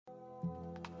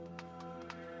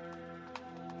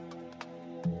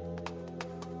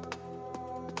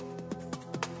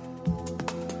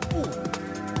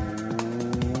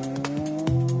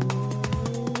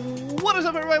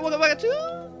everybody. Welcome back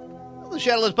to the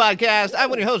Shadowless Podcast. I'm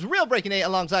one of your hosts, Real Breaking Nate,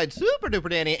 alongside Super Duper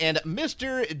Danny and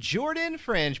Mr. Jordan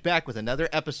Fringe, back with another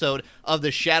episode of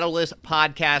the Shadowless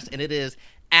Podcast, and it is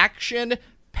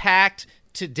action-packed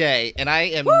today, and I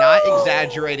am not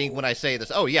exaggerating when I say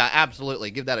this. Oh, yeah,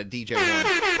 absolutely. Give that a DJ one.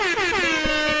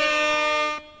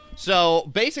 So,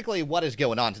 basically, what is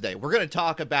going on today? We're going to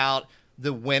talk about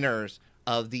the winners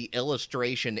of the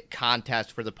illustration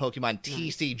contest for the Pokemon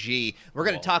TCG. We're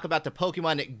going to talk about the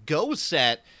Pokemon Go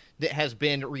set that has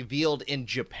been revealed in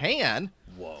Japan.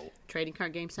 Whoa. Trading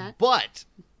card game set. But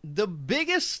the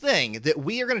biggest thing that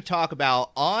we are going to talk about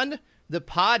on the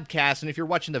podcast, and if you're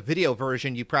watching the video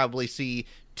version, you probably see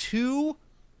two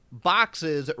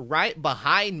boxes right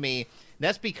behind me.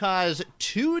 That's because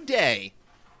today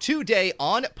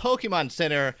on Pokemon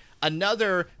Center,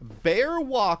 another Bear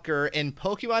Walker and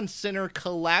Pokemon Center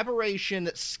collaboration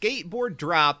skateboard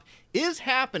drop is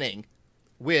happening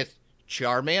with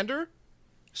Charmander,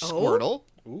 Squirtle,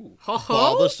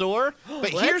 Bulbasaur. But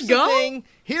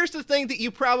here's the thing that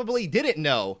you probably didn't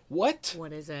know. What?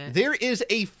 What is it? There is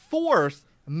a fourth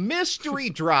mystery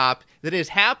drop that is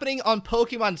happening on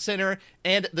Pokemon Center,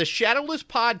 and the Shadowless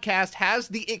Podcast has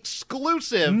the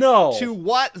exclusive to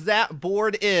what that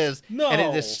board is. And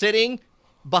it is sitting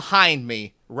behind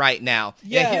me right now.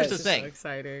 Yes. And here's the thing. So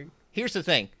exciting. Here's the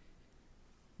thing.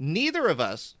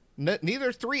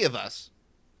 Neither three of us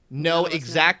know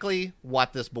exactly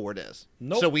what this board is.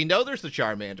 Nope. So we know there's the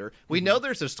Charmander. We know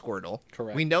there's the Squirtle.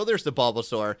 Correct. We know there's the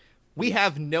Bulbasaur. We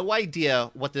have no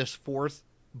idea what this fourth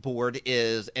board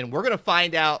is, and we're going to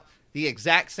find out the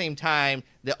exact same time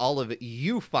that all of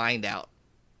you find out.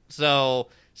 So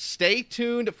stay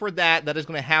tuned for that. That is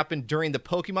going to happen during the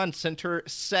Pokemon Center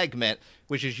segment,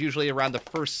 which is usually around the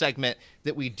first segment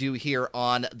that we do here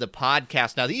on the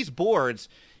podcast. Now, these boards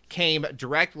came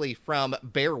directly from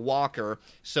Bear Walker,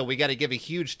 so we got to give a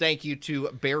huge thank you to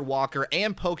Bear Walker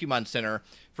and Pokemon Center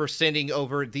for sending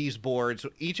over these boards.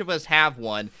 Each of us have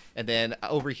one, and then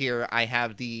over here I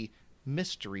have the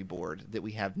mystery board that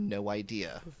we have no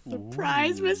idea.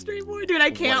 Surprise mystery board. Dude,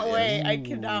 I can't wait. I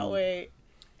cannot wait.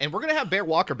 And we're going to have Bear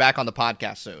Walker back on the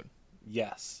podcast soon.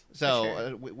 Yes.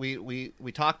 So we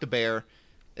talked to Bear.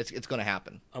 It's going to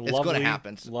happen. It's going to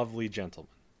happen. Lovely gentleman.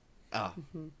 Oh,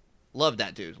 love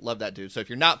that dude. Love that dude. So if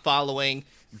you're not following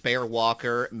Bear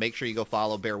Walker, make sure you go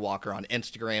follow Bear Walker on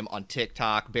Instagram, on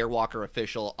TikTok, Bear Walker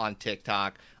Official on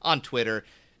TikTok, on Twitter.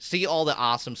 See all the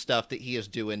awesome stuff that he is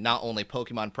doing, not only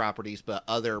Pokemon properties, but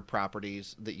other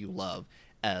properties that you love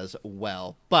as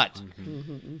well. But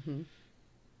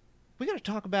we got to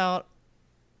talk about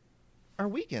our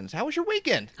weekends. How was your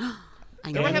weekend?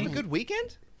 Did everyone have a good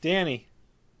weekend? Danny,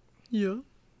 Yeah.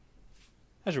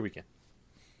 how's your weekend?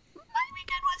 My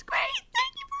weekend was great.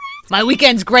 Thank you for asking. My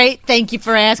weekend's great. Thank you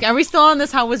for asking. Are we still on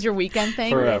this? How was your weekend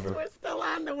thing? Forever. We're still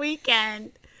on the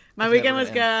weekend. My weekend was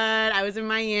good. I was in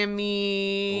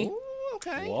Miami. Ooh,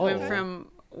 okay. Whoa. Went from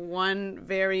one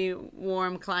very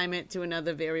warm climate to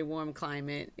another very warm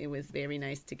climate. It was very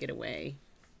nice to get away.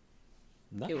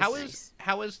 Nice. It was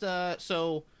How is the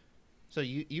so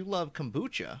you love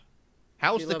kombucha?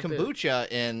 How's the love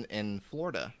kombucha in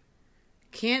Florida?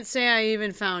 Can't say I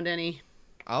even found any.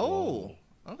 Oh,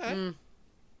 okay.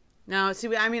 No,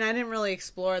 see, I mean, I didn't really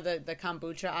explore the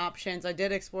kombucha options. I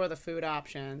did explore the food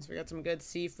options. We got some good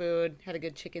seafood. Had a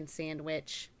good chicken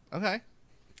sandwich. Okay.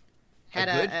 Had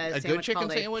A a good sandwich chicken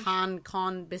called sandwich? a pan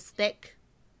con bistek,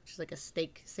 which is like a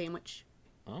steak sandwich.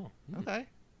 Oh. Okay.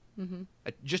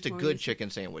 Just a Or good is- chicken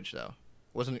sandwich though.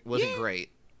 Wasn't Yeah.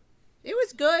 great. It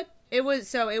was good. It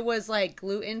was like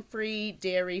gluten-free,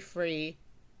 dairy-free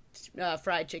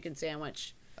fried chicken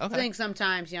sandwich. Okay. I think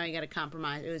sometimes, you got to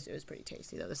compromise. It was pretty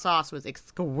tasty, though. The sauce was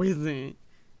exquisite.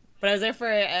 But I was there for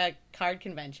a card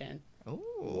convention. Oh,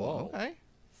 Whoa. okay.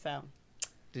 So,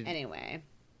 Did- anyway.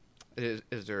 Is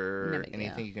there No big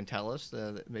anything deal. you can tell us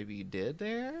that maybe you did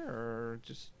there, or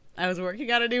just? I was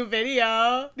working on a new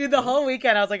video. Dude, the whole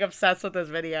weekend I was, like, obsessed with this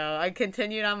video. I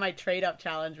continued on my trade-up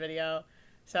challenge video.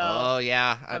 So, Oh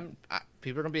yeah,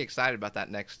 people are gonna be excited about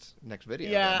that next video.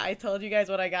 yeah, then. I told you guys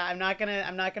what I got. I'm not gonna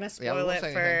we spoil won't it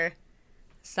say for... anything.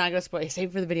 It's not gonna spoil. Save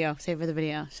it for the video. Save it for the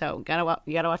video. So, you gotta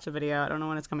watch the video. I don't know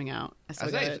when it's coming out. I I still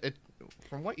say got it.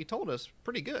 from what you told us,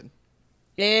 pretty good.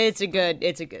 It's gonna be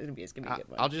a good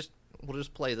one. We'll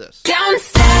just play this. Don't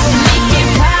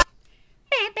stop,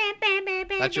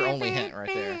 That's your only hint right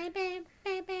there.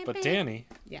 But Danny,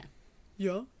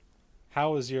 Yeah.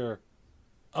 how was your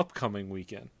upcoming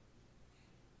weekend?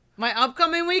 My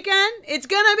upcoming weekend? It's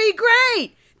gonna be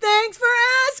great! Thanks for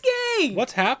asking!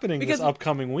 What's happening Because- this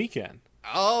upcoming weekend?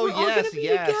 Oh We're all yes, gonna be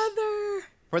yes. together.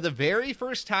 For the very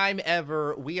first time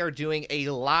ever, we are doing a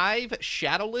live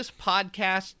Shadowless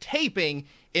podcast taping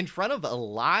in front of a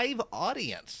live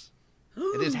audience.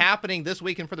 It is happening this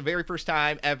weekend for the very first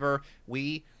time ever.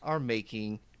 We are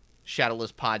making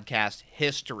Shadowless podcast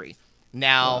history.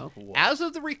 Now, as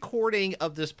of the recording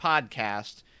of this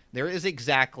podcast, there is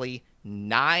exactly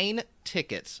 9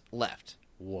 tickets left.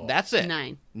 Whoa. That's it.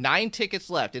 9 tickets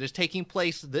left. It is taking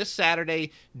place this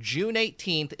Saturday, June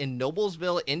 18th in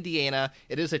Noblesville, Indiana.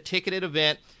 It is a ticketed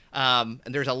event. And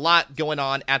there's a lot going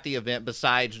on at the event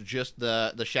besides just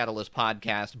the Shadowless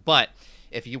podcast. But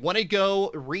if you want to go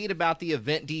read about the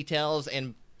event details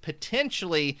and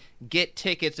potentially get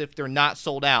tickets if they're not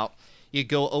sold out, you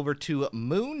go over to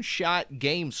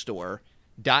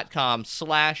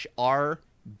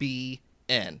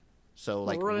moonshotgamestore.com/RBN. So,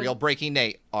 like, Real Breaking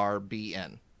Nate,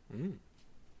 RBN.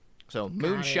 So,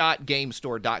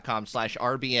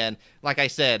 moonshotgamestore.com/RBN. Like I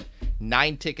said,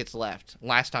 9 tickets left.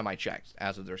 Last time I checked,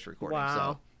 as of this recording.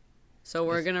 Wow. So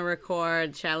we're going to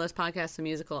record Shadowless Podcast, the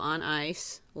musical, on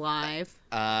ice, live.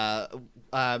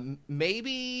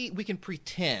 Maybe we can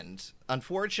pretend.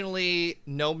 Unfortunately,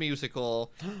 no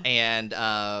musical, and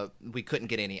we couldn't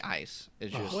get any ice.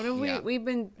 It's just, What have we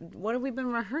been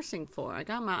rehearsing for? I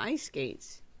got my ice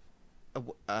skates.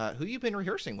 Who you been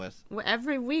rehearsing with? Well,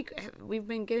 every week we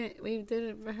did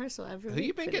a rehearsal every week. Who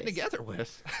you been for getting this. together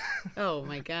with? Oh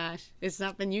my gosh. It's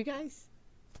not been you guys?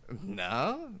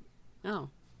 No, Oh.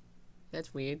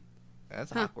 That's weird.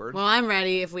 that's Huh. awkward. Well, I'm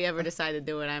ready. If we ever decide to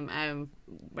do it, I'm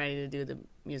ready to do the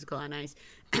musical on ice.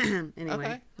 Anyway,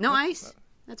 Okay. no ice.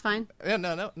 That's fine. Yeah,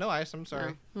 no ice. I'm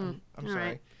sorry. I'm All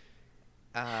sorry.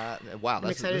 right. Wow, I'm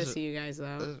that's excited this to see you guys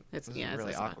though. this is It's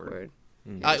really awkward.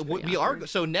 Yeah, it's pretty We are awkward.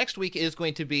 so next week is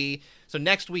going to be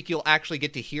next week you'll actually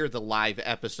get to hear the live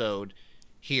episode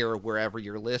here wherever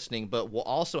you're listening, but we'll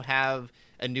also have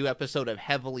a new episode of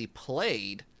Heavily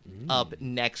Played up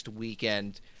next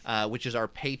weekend, which is our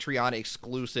Patreon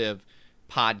exclusive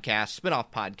podcast,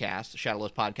 spin-off podcast.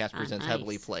 Shadowless Podcast presents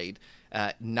Heavily ice. Played,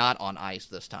 not on ice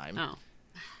this time. Oh.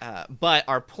 But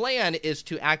our plan is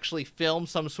to actually film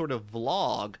some sort of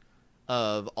vlog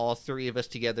of all 3 of us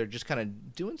together, just kind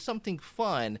of doing something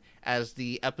fun as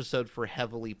the episode for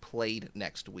Heavily Played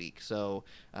next week. So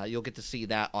you'll get to see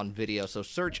that on video. So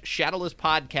search Shadowless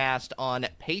Podcast on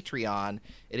Patreon.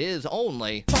 It is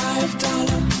only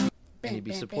 $5. And you'd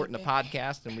be supporting the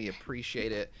podcast, and we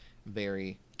appreciate it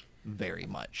very, very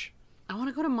much. I want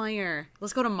to go to Meyer.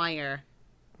 Let's go to Meyer.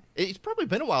 It's probably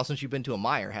been a while since you've been to a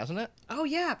Meyer, hasn't it? Oh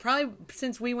yeah, probably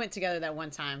since we went together that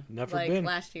one time. Never like been.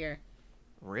 last year.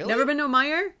 Really? Never been to a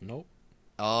Meyer? Nope.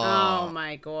 Oh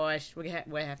my gosh, we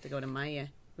have to go to Maya.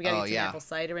 We gotta Oh, get some yeah. apple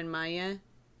cider in Maya.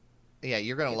 Yeah,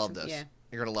 you're gonna Get love some- this. yeah.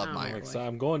 You're gonna love Oh, Meyer. boy. So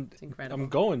I'm going. incredible. I'm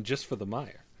going just for the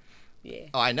Meyer. Yeah.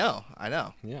 Oh, I know.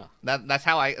 Yeah. That's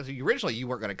how originally you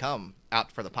weren't gonna come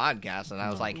out for the podcast, and I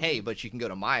was like, hey, but you can go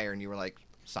to Meyer, and you were like,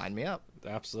 sign me up.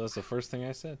 That's the first thing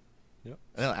I said. Yep.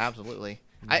 No, absolutely.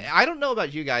 I don't know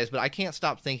about you guys, but I can't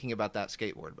stop thinking about that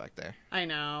skateboard back there. I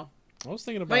know. I was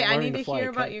thinking about Wait, I learning need to to fly hear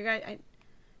a about kite. your guys. I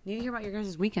need to hear about your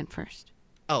guys' weekend first.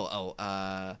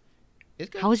 It's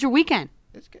good. How was your weekend?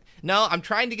 It's good. No, I'm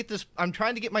trying to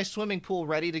get my swimming pool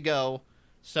ready to go.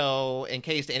 So in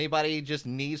case anybody just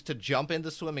needs to jump in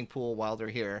the swimming pool while they're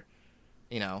here,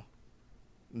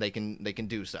 they can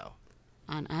do so.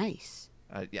 On ice.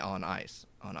 Yeah, on ice.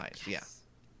 Yeah.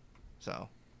 So,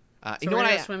 So you know we're what?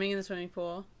 gonna go swimming in the swimming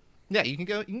pool. Yeah, you can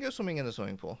go swimming in the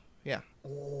swimming pool. Yeah.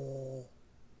 Oh.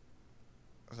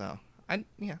 So I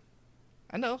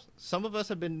know some of us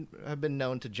have been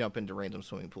known to jump into random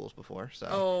swimming pools before. So.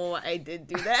 Oh, I did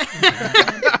do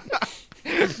that.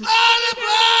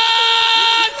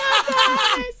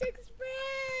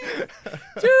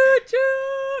 Choo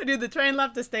choo! Dude, the train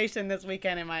left the station this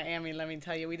weekend in Miami. Let me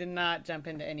tell you, we did not jump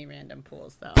into any random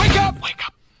pools though. Wake up!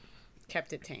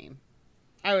 Kept it tame.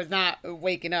 I was not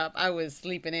waking up. I was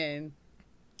sleeping in.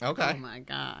 Okay. Oh my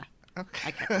god. I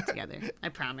kept it together. I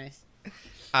promise.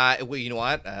 Well, you know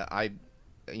what?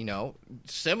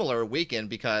 Similar weekend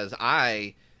because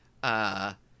I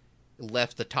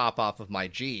left the top off of my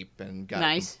Jeep and got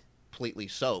Nice. completely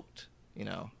soaked.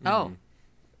 Oh,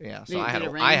 Yeah. So Did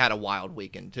it rain? I had a wild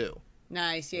weekend too.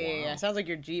 nice. Yeah. Sounds like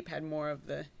your Jeep had more of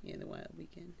the wild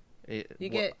weekend. You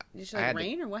Well, just I like had to-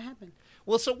 rain or what happened?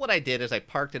 Well, so what I did is I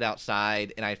parked it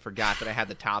outside, and I forgot that I had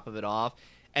the top of it off,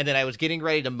 and then I was getting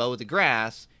ready to mow the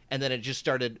grass, and then it just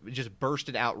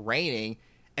bursted out raining,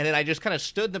 and then I just kind of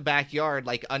stood in the backyard,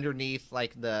 like underneath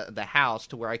like the house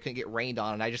to where I couldn't get rained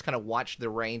on, and I just kind of watched the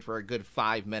rain for a good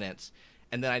 5 minutes,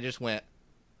 and then I just went,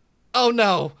 oh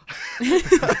no.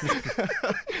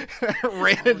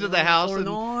 Ran into the house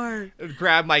and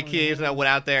grabbed my keys, and I went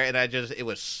out there, and it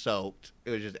was soaked.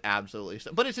 It was just absolutely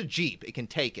soaked. But it's a Jeep. It can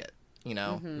take it, you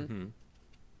know? Mm-hmm.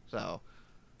 So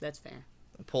That's fair.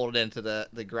 I pulled it into the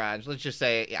garage. Let's just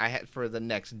say for the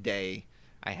next day,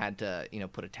 I had to,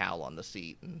 put a towel on the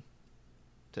seat and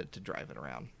to drive it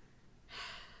around.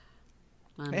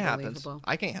 It happens. Unbelievable.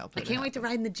 I can't help it. I can't wait to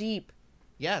ride in the Jeep.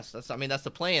 Yes, that's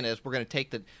the plan is we're gonna take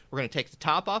the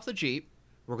top off the Jeep.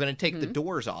 We're gonna take the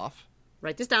doors off.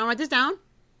 Write this down. Write this down.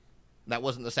 That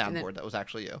wasn't the soundboard. That was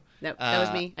actually you. That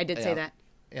was me. I did say that.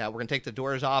 Yeah, we're gonna take the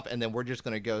doors off, and then we're just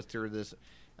gonna go through this.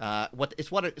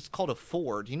 It's called a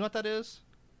Ford. Do you know what that is?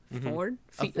 Ford?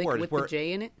 A Ford, Like with the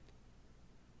J in it?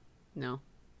 No.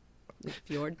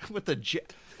 Fjord? With the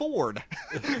Ford.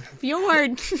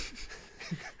 Fjord!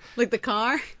 Like the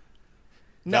car?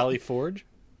 Valley Forge?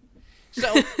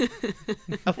 So,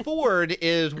 a ford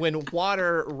is when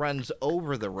water runs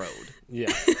over the road.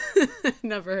 Yeah.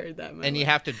 Never heard that. And you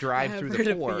have to drive through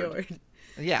the ford.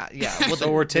 Yeah. Well, So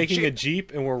we're taking a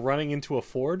Jeep and we're running into a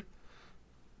Ford?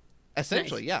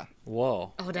 Essentially, yeah.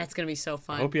 Whoa. Oh, that's going to be so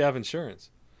fun. I hope you have insurance.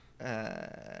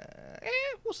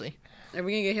 We'll see. Are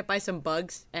we going to get hit by some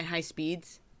bugs at high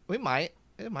speeds? We might.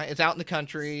 It might. It's out in the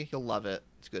country. You'll love it.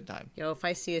 It's a good time. Yo, if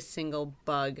I see a single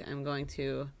bug, I'm going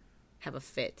to have a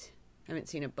fit. I haven't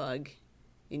seen a bug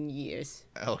in years.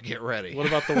 Oh, get ready. What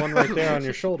about the one right there on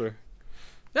your shoulder?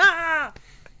 Ah!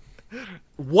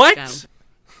 What?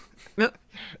 Got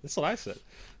That's what I said.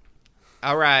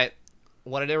 All right.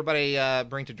 What did everybody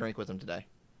bring to drink with them today?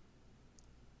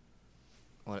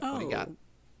 What do you got?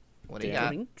 What do you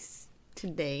got? Drinks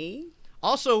today?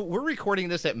 Also, we're recording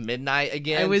this at midnight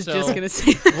again. I was so just going to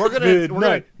say that. we're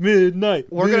gonna Midnight.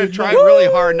 We're gonna try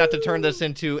really hard not to turn this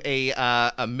into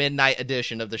a midnight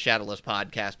edition of the Shadowless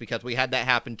podcast because we had that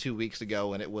happen 2 weeks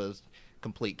ago and it was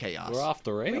complete chaos. We're off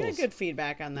the We rails. got good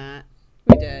feedback on that.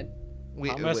 We did.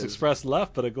 Commerce Express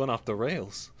left, but it went off the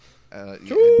rails. I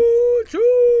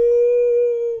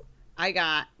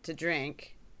got to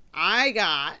drink. I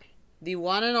got the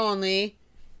one and only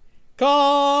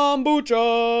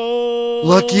Kombucha.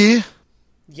 Lucky.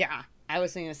 Yeah, I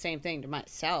was thinking the same thing to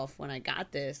myself when I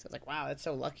got this. I was like, wow, that's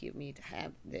so lucky of me to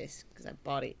have this because I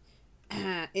bought it.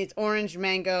 It's orange,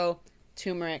 mango,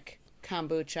 turmeric,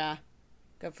 kombucha.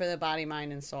 Good for the body,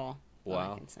 mind, and soul. All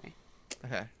Wow. I can say.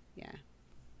 Okay. Yeah.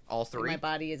 All three. My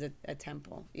body is a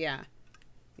temple. Yeah.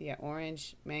 Yeah,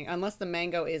 orange, mango. Unless the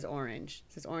mango is orange.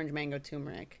 It says orange, mango,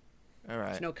 turmeric. All right.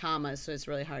 There's no commas, so it's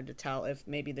really hard to tell if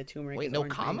maybe the turmeric Wait, is no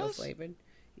orange mango commas? flavored.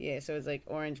 Yeah, so it's like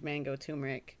orange, mango,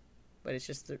 turmeric, but it's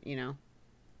just All it's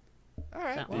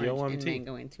right. not The orange and OMT.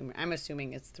 mango and turmeric. I'm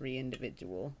assuming it's three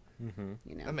individual.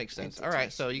 That makes sense. entities. All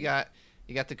right. So you got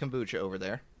the kombucha over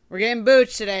there. We're getting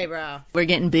booched today, bro. We're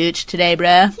getting booched today,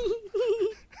 bruh.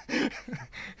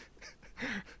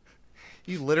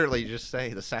 You literally just say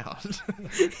the sound.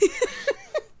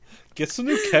 Get some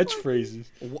new catchphrases.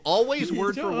 Always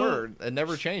word for word. It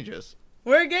never changes.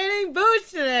 We're getting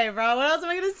booched today, bro. What else am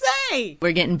I gonna say?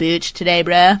 We're getting booched today,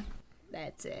 bruh.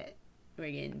 That's it.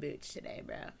 We're getting booched today,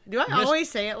 bro. Do I always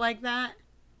say it like that?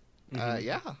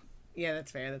 Yeah. Yeah,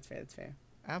 that's fair. That's fair.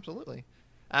 Absolutely.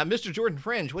 Mr. Jordan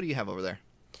Fringe, what do you have over there?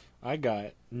 I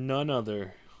got none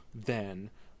other than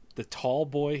the tall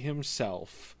boy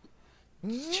himself,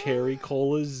 Cherry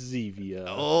Cola Zevia.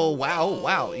 Oh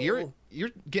wow! You're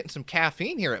getting some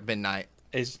caffeine here at midnight.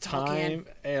 It's time,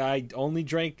 and I only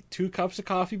drank 2 cups of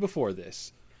coffee before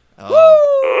this.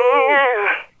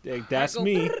 Oh, That's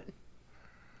me.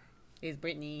 Is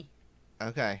Brittany.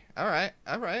 okay. All right.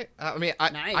 I mean, I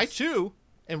Nice. too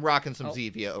am rocking some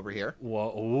Zevia over here.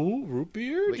 Whoa, ooh, root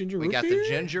beer, ginger We root got beer. the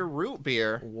ginger root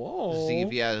beer. Whoa,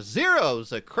 Zevia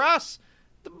zeros across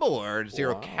the board.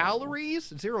 0 Wow.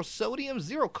 calories, 0 sodium,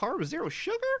 0 carbs, 0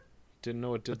 sugar. Didn't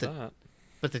know it did that.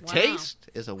 But the Wow. taste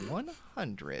is a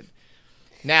 100.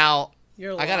 Now,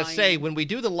 You're I gotta lying. say, when we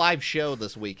do the live show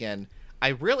this weekend, I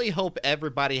really hope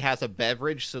everybody has a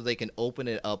beverage so they can open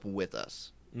it up with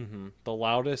us. The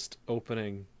loudest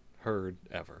opening heard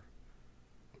ever.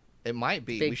 It might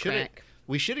be. Big crack.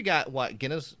 We should have got what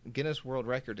Guinness World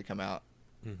Record to come out.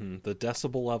 The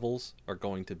decibel levels are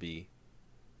going to be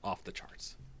off the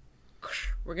charts.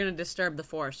 We're gonna disturb the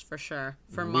force for sure.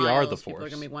 For We miles, are the people are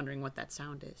force. gonna be wondering what that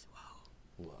sound is.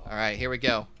 All right, here we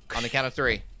go. On the count of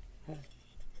 3.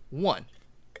 1,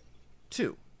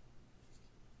 2,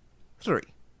 3.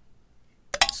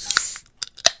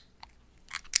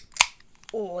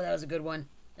 Oh, that was a good one.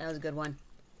 That was a good one.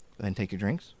 Go ahead and take your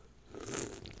drinks.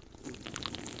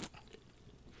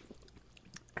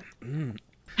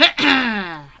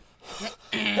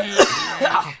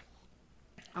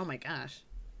 Oh Oh my gosh.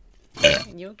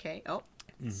 You okay? Oh,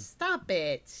 stop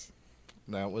it.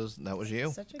 That was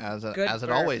you, Such a as good it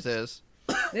burp. always is.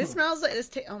 This smells like this.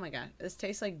 Oh my god, this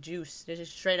tastes like juice. This is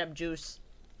straight up juice.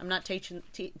 I'm not tasting.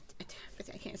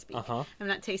 I can't speak. I'm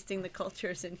not tasting the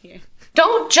cultures in here.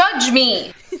 Don't judge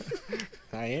me!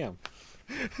 I am.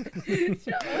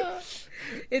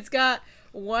 It's got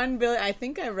 1 billion. I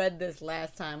think I read this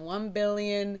last time. 1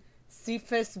 billion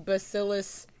Cephas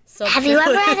bacillus subtilis. Have you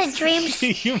ever had a dream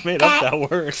You made up that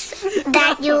word.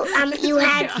 that you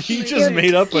had? You just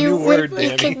made up a new word,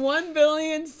 Danny. 1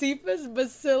 billion Cephas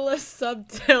bacillus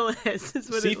subtilis. Is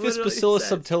what it Cephas literally bacillus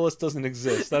says. subtilis doesn't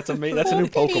exist. That's a new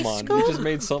Pokemon. You just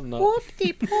made something up.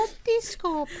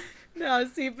 Scope. No,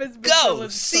 Cephas Go!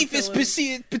 bacillus Cephas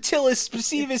subtilis. bacillus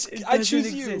bacillus. It I doesn't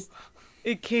choose you. exist.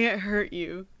 It can't hurt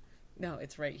you. No,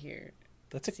 it's right here.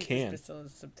 That's a Cephas can.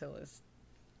 bacillus subtilis.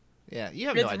 Yeah, you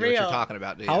have It's no idea what real. you're talking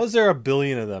about, do you? How is there a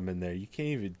billion of them in there? You can't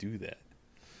even do that.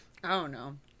 Oh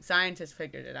no, scientists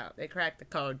figured it out. They cracked the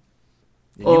code.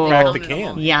 You cracked the Counted them can.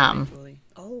 all Yum. individually.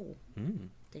 Oh,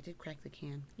 they did crack the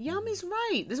can. Yum is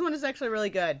right. This one is actually really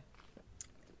good.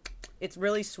 It's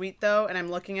really sweet though, and I'm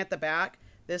looking at the back.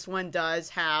 This one does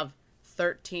have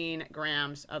 13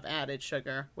 grams of added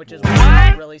sugar, which is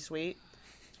really sweet.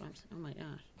 That's why I'm saying, oh my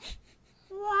gosh.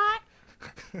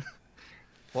 What?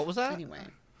 What was that? Anyway,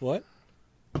 What?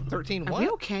 13 are what? we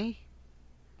okay?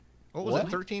 What was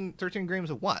What? it? 13 grams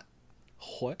of what?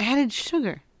 What? Added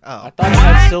sugar. Oh. I thought it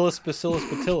had Bacillus bacillus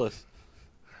bacillus.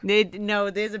 No,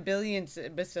 there's a billion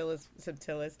bacillus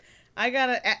subtilis.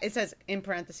 It says in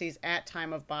parentheses at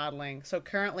time of bottling. So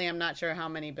currently, I'm not sure how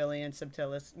many billion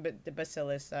subtilis, but the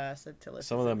bacillus subtilis.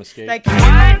 Some of them escaped. That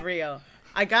can't be real.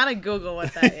 I gotta Google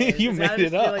what that is. You Does made that it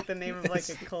just feel up. like the name of like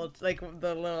a cult, like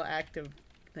the little active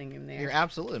thing in there. You're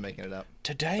absolutely making it up.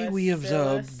 Today we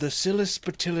observed the Bacillus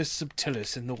bacillus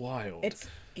subtilis in the wild. It's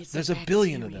There's a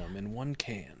billion of bacteria. them in one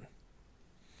can.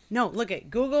 No, look at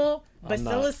Google I'm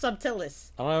not. bacillus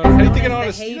subtilis. I don't know. How do you think I know how Known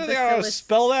as to, the you know how to Bacillus-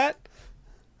 spell that?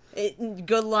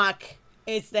 Good luck.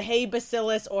 It's the hay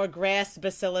bacillus or grass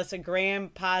bacillus, a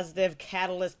gram-positive,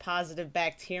 catalyst-positive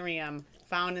bacterium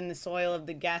found in the soil of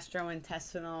the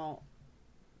gastrointestinal.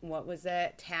 What was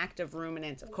that? Tract of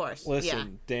ruminants, of course.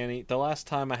 Listen, Danny, the last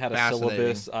time I had a Fascinating.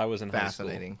 syllabus, I was in high school.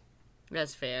 Fascinating. Yeah,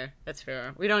 that's fair. That's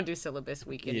fair. We don't do syllabus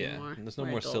week Yeah, anymore. there's no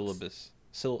We're more adults. syllabus.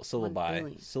 1 Syllabi.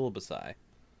 billion. Syllabusi.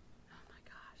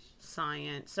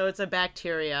 Science. So it's a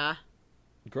bacteria.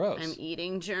 Gross. I'm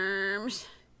eating germs.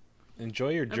 Enjoy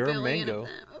your A germ billion mango. of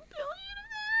them.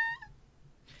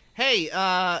 A Hey,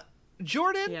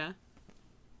 Jordan. billion of them.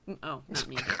 Yeah. Oh, not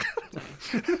me.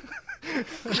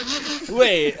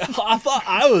 Wait, I thought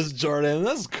I was Jordan.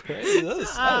 That's crazy.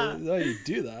 I didn't know you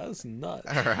do that. That's nuts.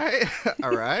 All right.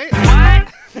 All right.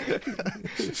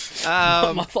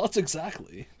 My thoughts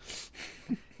exactly.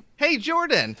 Hey,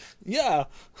 Jordan. Yeah.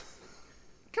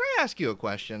 Can I ask you a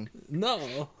question?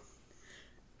 No.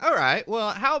 All right.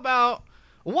 Well, how about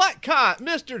what caught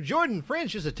Mr. Jordan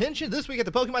Fringe's attention this week at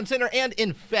the Pokemon Center? And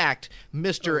in fact,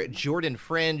 Mr. Jordan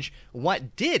Fringe,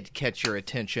 what did catch your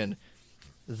attention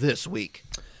this week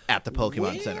at the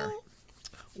Pokemon Center?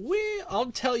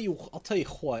 I'll tell you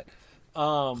what.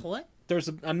 What? There's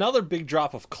another big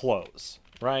drop of clothes,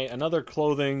 right? Another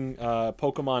clothing,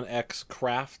 Pokemon X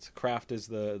Craft. Craft is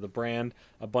the brand.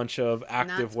 A bunch of Not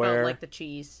active spelled wear. like the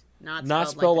cheese. Not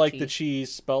spelled like the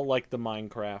cheese, spelled like the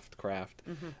Minecraft craft.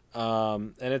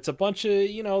 And it's a bunch of,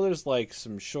 there's like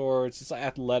some shorts. It's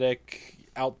athletic,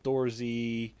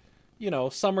 outdoorsy,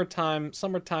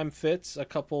 summertime fits. A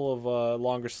couple of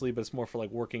longer sleeve, but it's more for like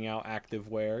working out, active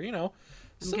wear. I'm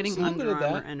some getting bit Under of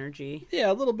Armour that. energy.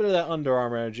 Yeah, a little bit of that Under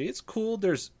Armour energy. It's cool.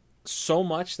 There's so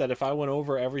much that if I went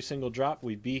over every single drop,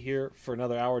 we'd be here for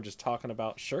another hour just talking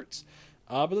about shirts.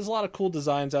 But there's a lot of cool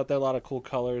designs out there, a lot of cool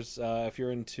colors. If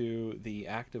you're into the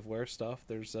active wear stuff,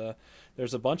 there's a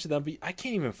bunch of them. But I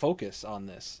can't even focus on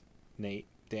this, Nate,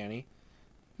 Danny,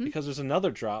 because there's another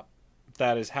drop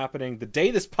that is happening the day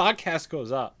this podcast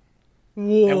goes up.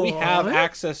 And we have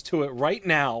access to it right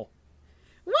now.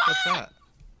 What's that?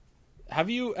 Have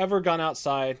you ever gone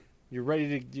outside? You're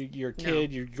ready to. You're a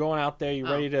kid. No. You're going out there. You're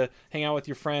ready to hang out with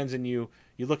your friends, and you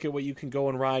look at what you can go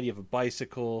and ride. You have a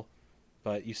bicycle,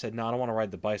 but you said, "No, I don't want to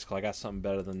ride the bicycle. I got something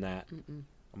better than that. I'm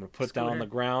gonna put it down on Scooter.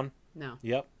 the ground." No.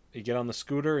 Yep. You get on the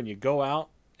scooter and you go out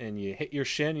and you hit your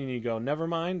shin and you go, "Never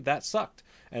mind, that sucked."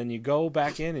 And you go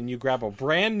back in and you grab a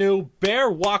brand new Bear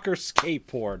Walker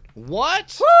skateboard.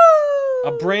 What?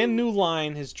 A brand new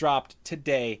line has dropped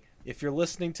today. If you're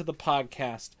listening to the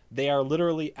podcast, they are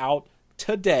literally out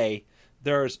today.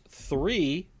 There's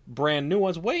 3 brand new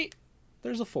ones. Wait,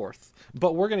 there's a 4th.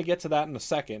 But we're going to get to that in a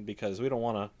second because we don't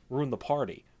want to ruin the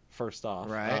party. first off.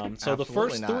 Right. So the Absolutely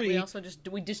first not.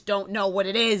 three, We just don't know what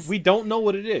it is. we don't know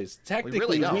what it is. Technically,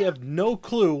 really don't. we have no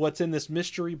clue what's in this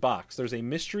mystery box. There's a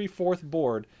mystery fourth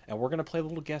board, and we're going to play a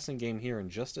little guessing game here in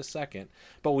just a second.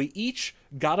 But we each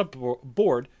got a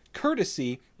board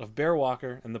courtesy of Bear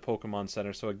Walker and the Pokemon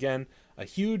Center. So again, a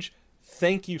huge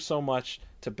thank you so much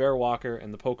to Bear Walker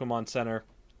and the Pokemon Center.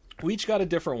 We each got a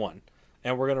different one.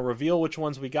 And we're going to reveal which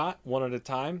ones we got one at a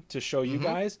time to show you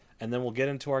guys. And then we'll get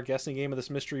into our guessing game of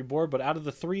this mystery board. But out of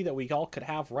the three that we all could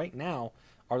have right now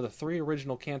are the three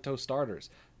original Kanto starters.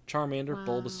 Charmander,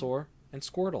 Bulbasaur, and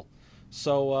Squirtle.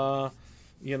 So,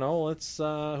 let's...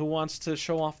 who wants to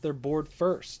show off their board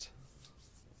first?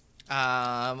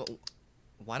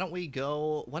 Why don't we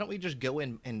just go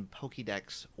in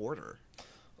Pokédex order?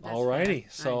 That's Alrighty.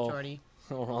 fair. So All right, Jordy.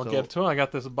 I'll So- get to it. I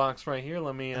got this box right here.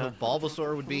 Let me...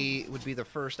 Bulbasaur would be the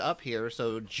first up here.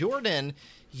 So Jordan,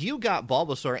 you got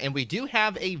Bulbasaur, and we do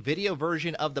have a video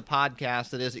version of the podcast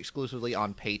that is exclusively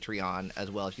on Patreon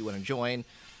as well. If you want to join,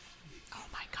 Oh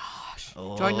my gosh.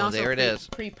 Oh, Jordan also there it is.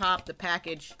 Pre-popped the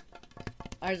package.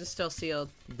 Ours is still sealed.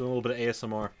 do a little bit of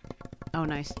ASMR. Oh,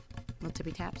 nice. Little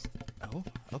tippy taps. Oh,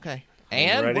 okay.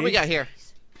 And what do we ready? got here?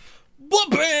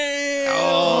 Bam!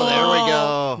 Oh, there we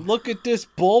go. Look at this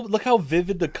bulb. Look how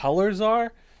vivid the colors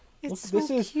are. It's Look,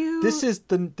 so cute. This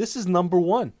is number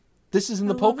one. This is in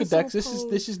the Pokedex.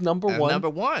 This is number And one. number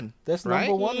one. That's right?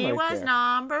 number one He right was there.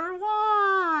 number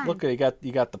one. Look, you got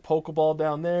the Pokeball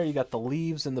down there. You got the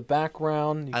leaves in the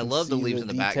background. You I can love the see leaves in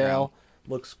the detail. background.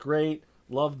 Looks great.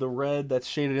 Love the red that's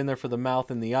shaded in there for the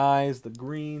mouth and the eyes. The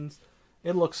greens.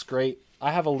 It looks great.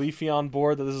 I have a Leafy on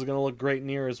board that this is going to look great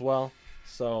near as well.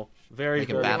 So very They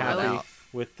can very battle it happy out.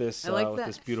 with this I like with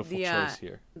this beautiful choice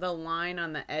here. The line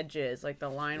on the edges, like the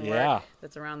line Yeah. work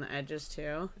that's around the edges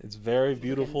too. It's very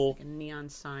beautiful. Like a neon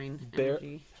sign Bear-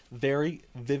 energy. Very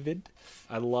vivid.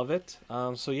 I love it.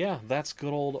 So yeah, that's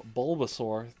good old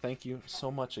Bulbasaur. Thank you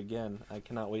so much again. I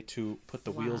cannot wait to put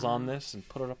the wheels on this and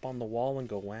put it up on the wall and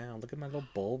go, wow, look at my little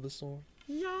Bulbasaur.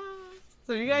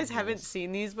 So if you guys haven't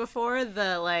seen these before,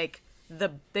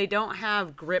 they don't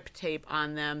have grip tape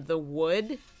on them. The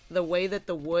wood, the way that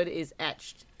the wood is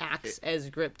etched, acts as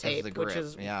grip tape, the which grip,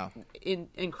 is yeah.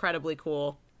 incredibly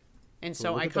cool and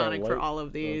so Look at that iconic for light. all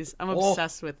of these. I'm Oh.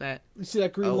 obsessed with it. You see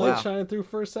that green Oh, light wow. shining through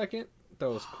for a second? That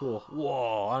was cool.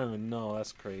 Whoa, I don't even know.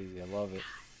 That's crazy. I love it.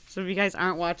 So if you guys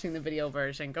aren't watching the video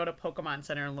version, go to Pokemon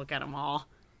Center and look at them all.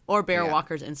 Or Bear Yeah.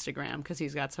 Walker's Instagram, because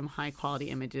he's got some high quality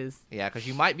images. Yeah, because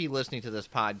you might be listening to this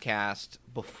podcast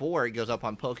before it goes up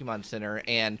on Pokemon Center,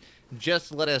 and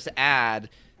just let us add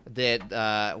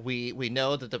that we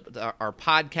know that our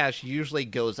podcast usually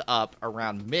goes up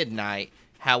around midnight.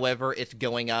 However, it's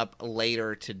going up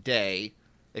later today.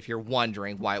 If you're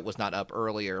wondering why it was not up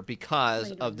earlier, because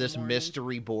Later of in the this morning.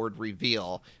 mystery board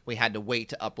reveal, we had to wait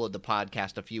to upload the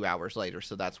podcast a few hours later,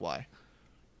 so that's why.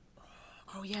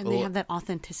 Oh yeah, and they Oh. have that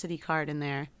authenticity card in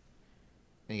there.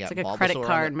 And you It's got like a credit Bulbasaur on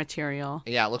card the- material.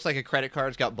 Yeah, it looks like a credit card.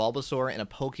 It's got Bulbasaur and a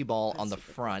Pokeball on the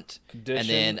front. Edition And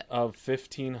then of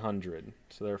 1500.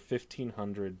 So there are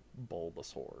 1500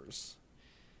 Bulbasaurs.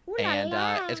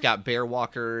 and it's got Bear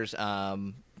Walker's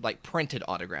like printed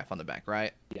autograph on the back,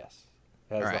 right? Yes.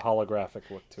 It has All the holographic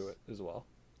look to it as well.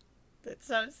 That's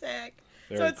so sick.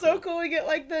 Very so it's so cool we get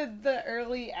like the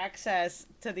early access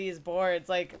to these boards.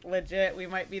 Like legit, we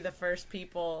might be the first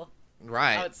people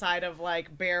Right. outside of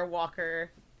like Bear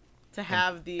Walker to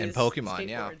have these and Pokemon,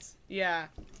 yeah. skateboards. Yeah.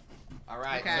 All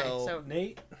right. Okay, So, so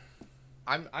Nate?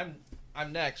 I'm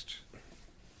next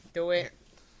do it.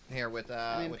 here with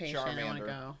I'm with impatient. I want to Charmander.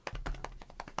 go.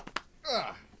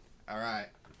 Ugh. All right.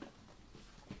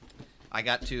 I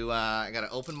got to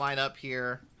open mine up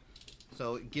here.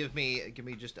 So give me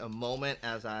just a moment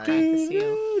as I. Crack the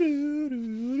seal.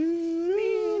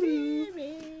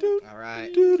 All right.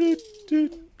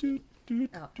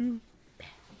 Oh.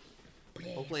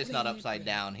 Hopefully it's not upside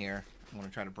down here. I want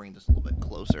to try to bring this a little bit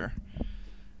closer.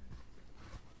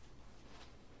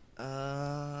 It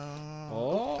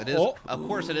is. Oh. Of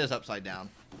course, it is upside down.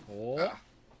 Oh.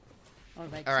 All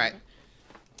All right.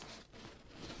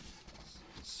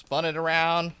 Spun it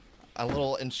around. A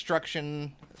little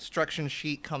instruction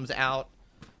sheet comes out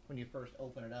when you first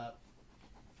open it up.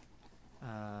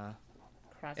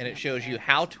 And it shows you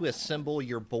how to assemble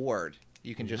your board.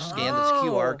 You can just scan this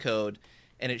QR code,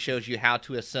 and it shows you how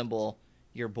to assemble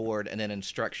your board, and then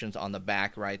instructions on the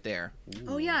back right there.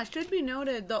 Oh yeah, it should be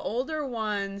noted the older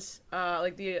ones,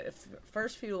 like the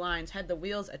first few lines, had the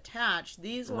wheels attached.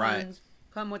 These Right. ones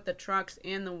come with the trucks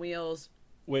and the wheels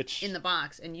Which in the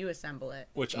box, and you assemble it.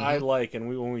 I like, and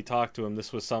when we talked to him,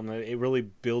 this was something that it really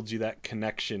builds you that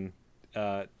connection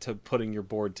to putting your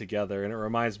board together, and it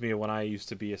reminds me of when I used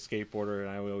to be a skateboarder, and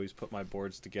I would always put my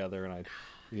boards together, and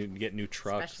I'd get new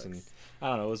trucks, and Specials. I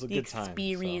don't know, it was a good time. so.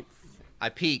 Experience. I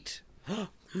peeked.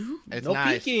 It's No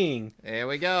nice. peeking. There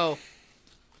we go.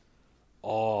 Oh,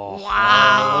 Oh, look at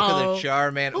Wow. the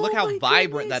Charmander. Look Oh how my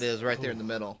vibrant goodness. that is right there in the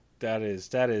middle. that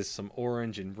is some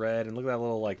orange and red, and look at that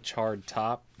little like charred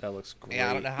top. That looks great. Yeah,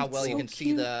 I don't know how well you so can see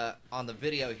cute. the on the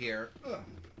video here.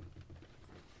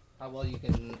 How well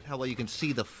you can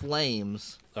see the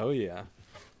flames. Oh yeah.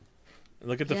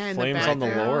 Look at the Yeah, in the flames on the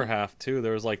background. lower half too.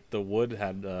 There was like the wood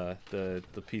had the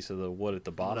piece of the wood at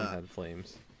the bottom Hold up. had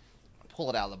flames. Pull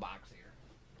it out of the box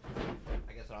here.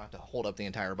 I guess I don't have to hold up the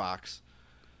entire box.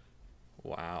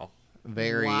 Wow.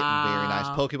 Very nice.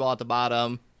 Wow. Pokeball at the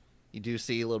bottom. You do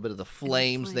see a little bit of the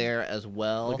flames flame. there as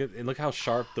well. Look how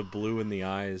sharp the blue in the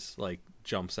eyes like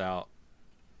jumps out.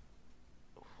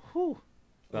 Whew.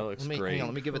 That looks great. Hang on,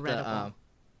 let me give it the. Incredible.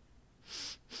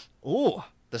 Ooh,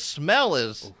 the smell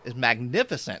is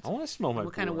magnificent. I want to smell my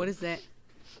What kind of board. wood is that?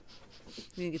 You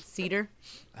think it's cedar?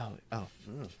 Oh.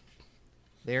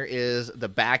 There is the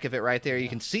back of it right there. You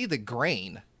can see the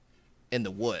grain in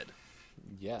the wood.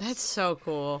 Yes. That's so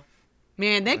cool.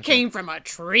 Man, that came from a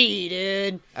tree,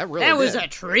 dude. That really That was did. a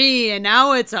tree, and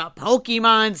now it's a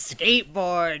Pokemon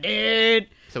skateboard, dude.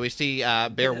 So we see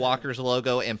Bear Walker's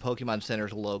logo and Pokemon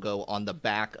Center's logo on the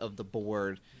back of the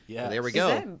board. Yes. So there we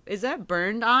go. Is that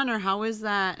burned on, or how is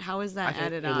that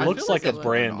added It on? looks feel like like a it's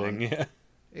branding. Yeah.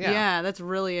 yeah, that's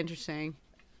really interesting.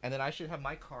 And then I should have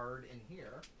my card in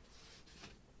here.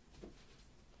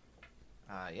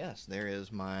 Yes, there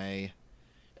is my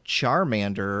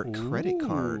Charmander credit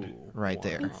card Ooh, right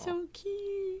there. wow. It's so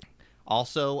cute.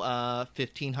 Also,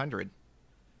 1500.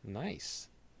 Nice.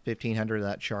 1500 of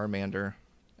that Charmander.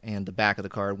 And the back of the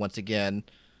card, once again,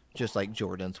 just like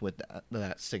Jordan's with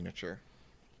that signature.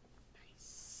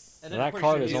 And that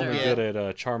card is you only get- good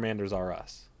at Charmanders R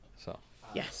Us. So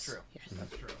Yes. True. Yes.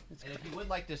 That's true. And if you would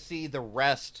like to see the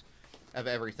rest of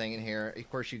everything in here, of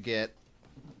course you get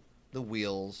the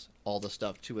wheels, all the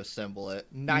stuff to assemble it.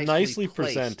 Nicely placed.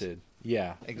 presented.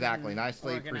 Yeah. Exactly.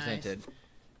 Nicely Organized. presented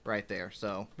right there.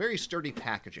 So, very sturdy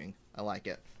packaging. I like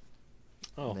it.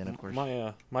 Oh, And then, of course-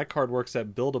 my card works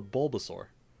at Build a Bulbasaur.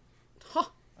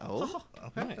 Oh,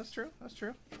 okay. Nice. That's true. That's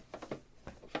true.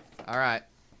 All right.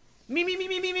 Me.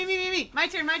 My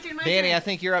turn. Danny, turn. I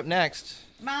think you're up next.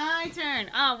 My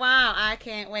turn. Oh wow, I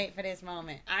can't wait for this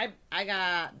moment. I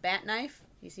got Bat Knife.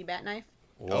 You see Bat Knife?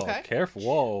 Whoa, Okay. Careful.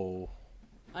 Whoa.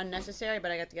 Unnecessary,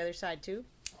 but I got the other side too.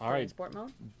 All In right, sport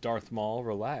mode. Darth Maul,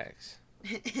 relax.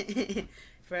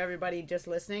 For everybody just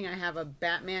listening, I have a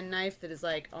Batman knife that is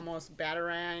like almost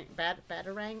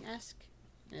Batarang-esque.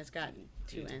 And it's got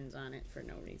two ends on it for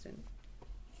no reason.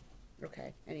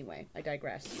 Okay, anyway, I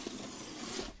digress.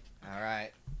 All right.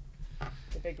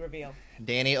 The big reveal.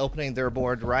 Danny opening their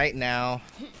board right now.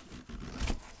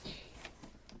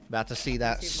 About to see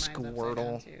that See if mine's upside down,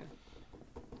 Squirtle. too.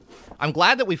 I'm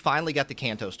glad that we finally got the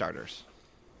Kanto starters.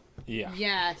 Yeah.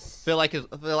 Yes. Feel like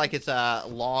it's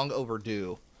long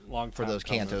overdue. Long For time those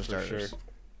coming, Kanto for starters. sure.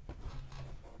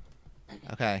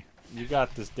 Okay. You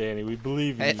got this, Danny. We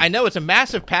believe in you. I know it's a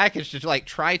massive package to like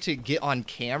try to get on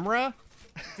camera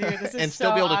Dude, this is and still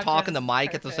so be able to awkward. talk in the This is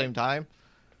mic at the perfect. same time.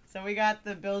 So we got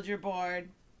the build your board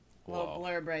little Whoa.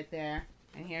 blurb right there.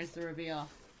 And here's the reveal.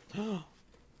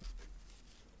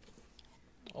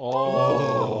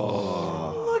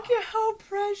 Oh. Look at how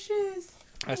precious.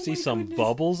 I see some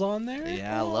bubbles on there.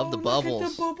 Yeah, I love the Look bubbles.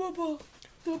 at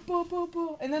the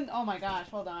bubble. And then, oh my gosh,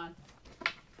 hold on.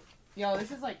 Yo,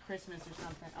 this is like Christmas or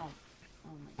something. Oh my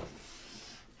goodness.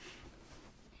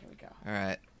 Here we go. All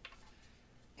right.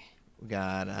 We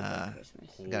got Christmas.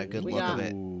 got a good We look got of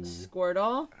it. Ooh.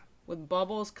 Squirtle with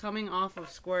bubbles coming off of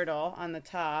Squirtle on the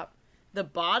top. The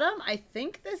bottom, I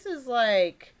think this is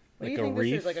like. What do Like you a think this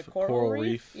reef? is? Like a Coral coral reef?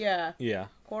 reef? Yeah, Yeah.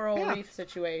 coral Yeah. reef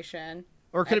situation.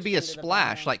 Or could it be a etched into the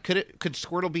splash? bottom. Like could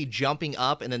Squirtle be jumping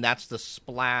up and then that's the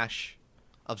splash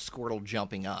of Squirtle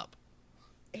jumping up?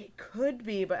 It could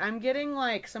be, but I'm getting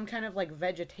like some kind of like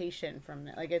vegetation from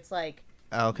it. Like it's like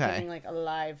Okay. getting like a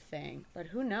live thing. But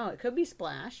who knows? It could be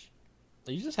Splash.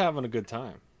 You're just having a good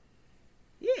time.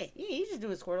 Yeah, he's just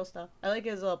doing Squirtle stuff. I like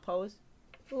his little pose.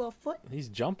 A little foot. He's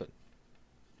jumping.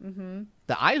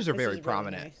 The eyes are This very is really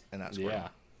prominent nice. in that Squirtle. Yeah.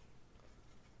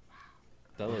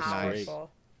 That looks Nice. great.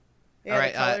 Powerful. Yeah, All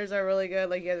right, the colors are really good.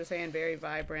 Like you guys are saying, very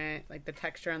vibrant. Like the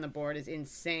texture on the board is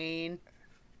insane.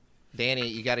 Danny,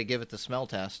 you got to give it the smell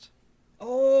test.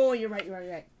 Oh, you're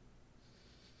right.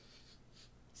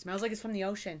 Smells like it's from the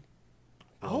ocean.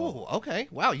 Oh, okay.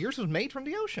 Wow, yours was made from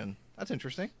the ocean. That's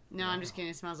interesting. No, I'm just kidding.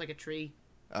 It smells like a tree.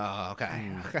 Oh, okay.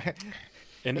 Hmm. Okay.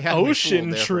 An You had me ocean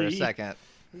fooled there for a tree. second.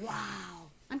 Wow.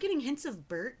 I'm getting hints of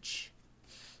birch.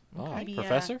 Oh, Maybe,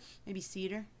 professor? Maybe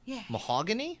cedar. Yeah.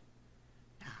 Mahogany?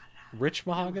 Rich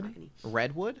mahogany?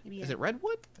 Redwood? Maybe Is a- it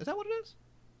redwood? Is that what it is?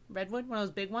 Redwood, one of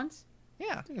those big ones.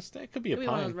 Yeah. It could be a Could be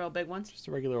one of pine. those real big ones. Just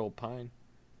a regular old pine.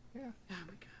 Oh my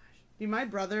gosh. Dude, my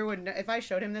brother would know, if I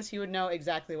showed him this, he would know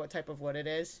exactly what type of wood it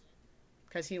is.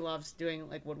 Because he loves doing,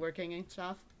 like, woodworking and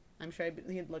stuff. I'm sure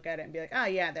he'd look at it and be like, oh,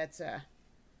 yeah, that's,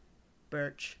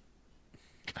 birch.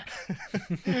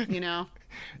 You know?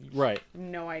 Right.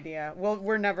 No idea. Well,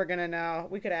 we're never going to know.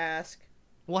 We could ask.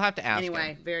 We'll have to ask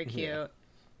Anyway, him. very cute. Yeah.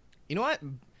 You know what?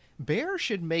 Bear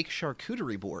should make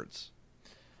charcuterie boards.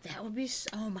 That would be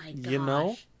oh my gosh. You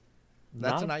know,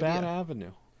 That's not an a bad idea.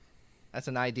 avenue. That's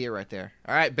an idea right there.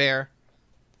 All right, Bear.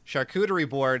 Charcuterie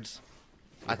boards.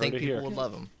 I heard think it people here. would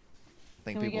love them. I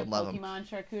think Can we people get would love them. Pokemon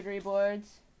charcuterie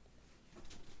boards?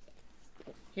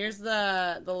 Here's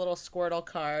the little Squirtle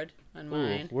card on Ooh,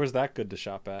 mine. where's that good to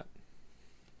shop at?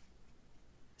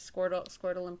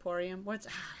 Squirtle Emporium. What's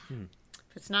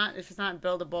if it's not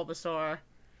Build a Bulbasaur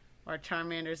or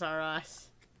Charmander's R Us.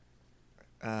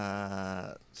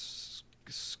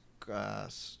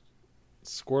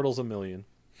 Squirtle's a million.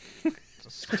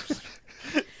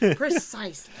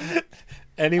 Precisely.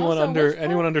 Anyone Also, under what's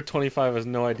anyone under 25 has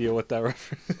no idea what that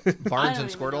reference. Barnes I and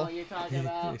don't even know Squirtle. what you're talking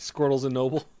about. Squirtle's a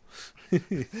noble.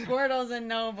 Squirtle's and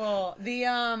Noble.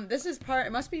 The this is part.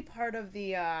 It must be part of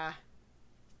the. I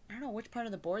don't know which part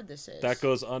of the board this is. That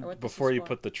goes Or on what this before is you for.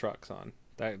 put the trucks on.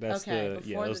 That's Okay, the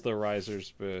before those the- the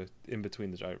risers in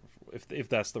between the gyro, if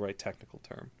that's the right technical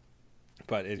term.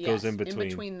 But it Yes, goes in between. In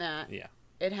between that. Yeah.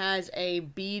 It has a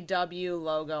BW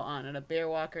logo on it, a Bear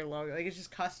Walker logo. Like, it's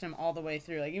just custom all the way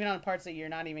through. Like, even on parts that you're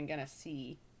not even going to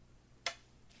see.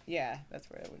 Yeah, that's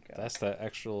where it would go. That's that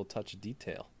extra little touch of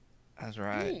detail. That's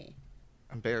right. Hey.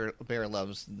 Bear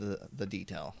loves the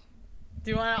detail.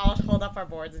 Do you want to all hold up our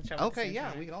boards and show them at the Okay, same yeah,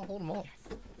 time? we can all hold them all.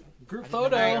 Group All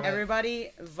photo. right,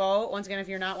 everybody, vote. Once again, if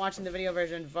you're not watching the video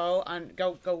version, vote on.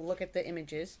 Go look at the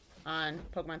images on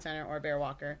Pokemon Center or Bear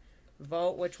Walker.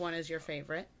 Vote which one is your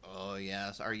favorite. Oh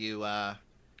yes. Are you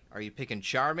picking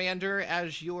Charmander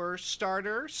as your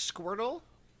starter, Squirtle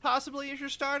possibly as your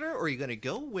starter, or are you gonna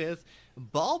go with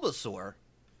Bulbasaur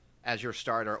as your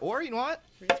starter? Or you know what?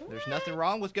 There's nothing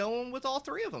wrong with going with all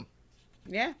three of them,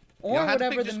 Yeah, don't or have to whatever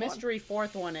pick the just one. mystery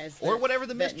fourth one is. or that- whatever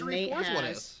the that mystery Nate fourth one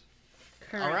has is.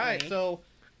 currently. All right. So,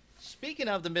 speaking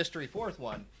of the mystery fourth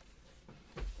one,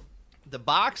 the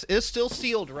box is still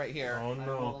sealed right here. Oh I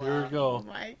no! will, Here we Oh go.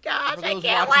 my gosh, For I those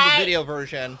can't watching the wait! video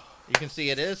version, you can see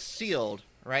it is sealed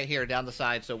right here down the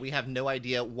side, so we have no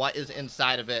idea what is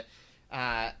inside of it.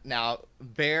 Now,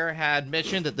 Bear had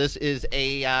mentioned that this is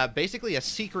a basically a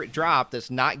secret drop that's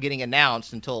not getting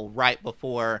announced until right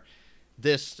before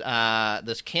this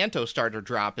this Kanto starter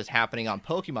drop is happening on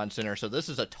Pokemon Center. So this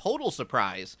is a total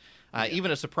surprise,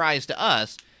 even a surprise to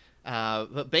us.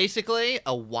 But basically,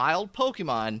 a wild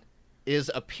Pokemon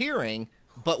is appearing.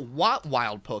 But what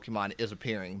wild Pokemon is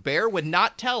appearing? Bear would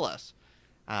not tell us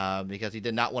because he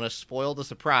did not want to spoil the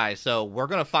surprise. So we're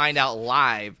going to find out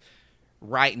live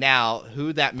right now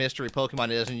who that mystery Pokemon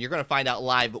is, and you're going to find out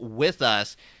live with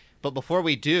us. But before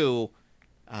we do,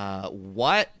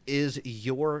 what is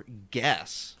your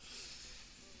guess?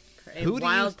 A Who do you-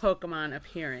 wild Pokemon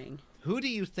appearing. Who do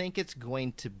you think it's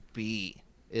going to be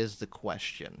is the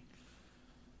question.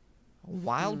 A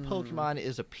wild Pokemon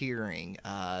is appearing.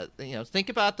 Think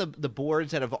about the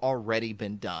boards that have already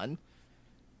been done.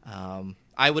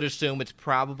 I would assume it's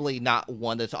probably not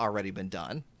one that's already been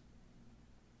done.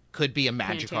 Could be a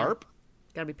Magikarp.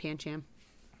 Gotta be Pancham.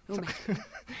 Oh, man.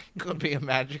 Could be a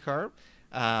Magikarp.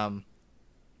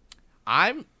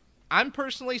 I'm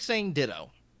personally saying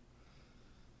Ditto.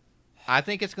 I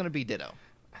think it's going to be Ditto.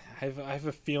 I have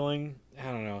a feeling. I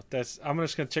don't know. I'm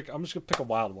just gonna pick a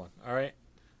wild one. All right.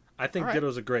 I think All right.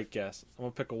 Ditto's a great guess. I'm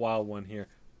gonna pick a wild one here.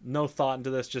 No thought into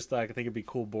this. Just that I think it'd be a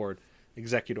cool board.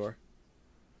 Executor.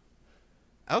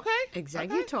 Okay.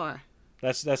 Executor.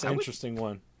 That's I an would- interesting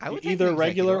one. I would take Either an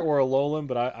regular Executor. or a Alolan,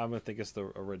 but I'm gonna think it's the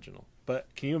original. But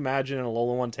can you imagine an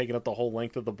Alolan one taking up the whole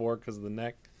length of the board because of the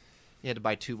neck? You had to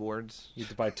buy 2 boards. You have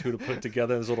to buy 2 to put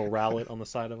together. There's a little rowlet on the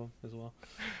side of them as well.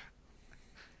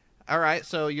 All right,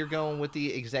 so you're going with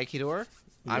the Executor.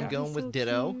 I'm Yeah. going with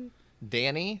Ditto.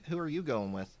 Danny, who are you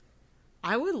going with?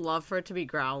 I would love for it to be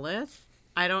Growlithe.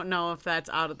 I don't know if that's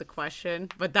out of the question,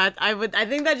 but I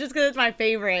think that's just because it's my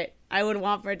favorite. I would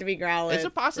want for it to be Growlithe. It's a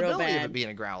possibility real of bad. it being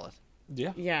a Growlithe.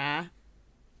 Yeah. Yeah.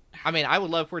 I mean, I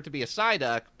would love for it to be a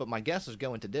Psyduck, but my guess is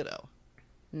going to Ditto.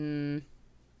 I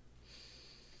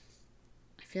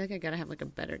feel like I gotta have like a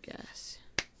better guess.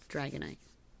 Dragonite.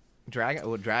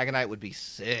 Dragonite would be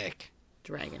sick.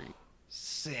 Dragonite.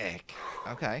 Sick.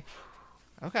 Okay.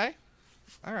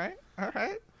 All right.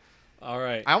 All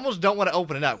right. I almost don't want to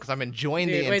open it up because I'm enjoying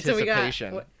the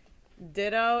anticipation. So we got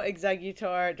Ditto,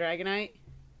 Exeggutor, Dragonite.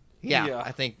 Yeah,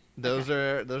 I think those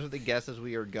are the guesses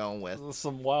we are going with.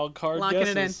 Some wild card Locking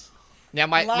it guesses. in. Now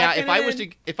Lock if it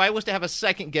I was to have a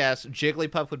second guess,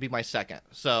 Jigglypuff would be my second.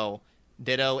 So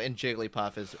Ditto and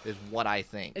Jigglypuff is what I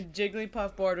think. A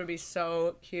Jigglypuff board would be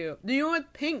so cute. Do you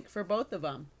want pink for both of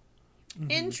them?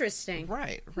 Interesting.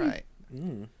 Right.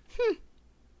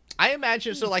 I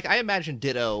imagine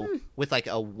Ditto with like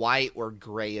a white or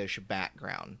grayish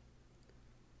background.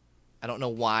 I don't know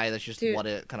why. That's just Dude. what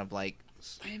it kind of like.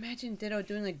 I imagine Ditto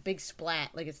doing like big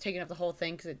splat, like it's taking up the whole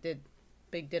thing because it did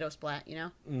big Ditto splat, you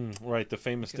know? Right, the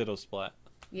famous Ditto splat.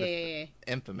 Yeah.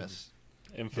 Infamous.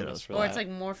 Infamous for Or that. it's like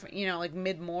morph, like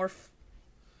mid morph,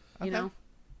 you Okay. know?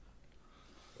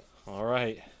 All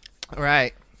right. All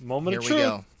right. Moment Here of we truth.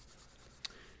 go.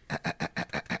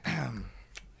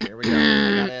 Here we go.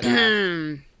 I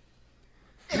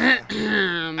got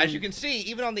it, as you can see,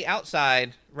 even on the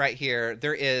outside right here,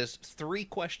 there is 3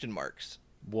 question marks.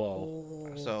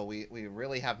 Whoa. So we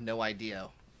really have no idea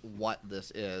what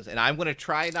this is. And I'm going to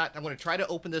try to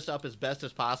open this up as best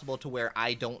as possible to where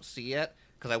I don't see it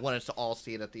because I want us to all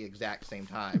see it at the exact same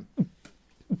time.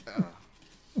 Okay.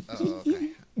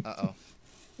 Uh-oh.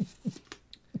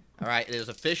 All right, it is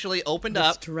officially opened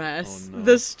up. Stress. Oh, no.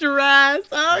 The stress.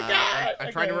 Oh, God.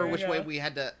 I'm trying to remember which way we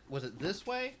had to. Was it this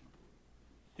way?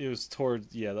 It was towards,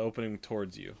 the opening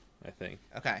towards you, I think.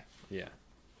 Okay. Yeah.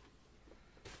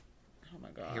 Oh, my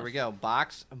God. Here we go.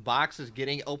 Box is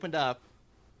getting opened up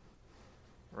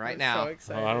right now. So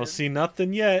excited. Oh, I don't see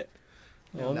nothing yet.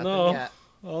 Oh, Nothing no. yet.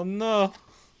 Oh, no.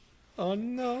 Oh,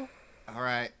 no. All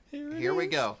right. Here it Here we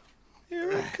is. go.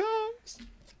 Here it comes.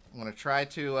 I'm going to try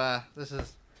to. This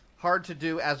is hard to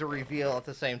do as a reveal at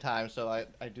the same time, so I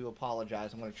do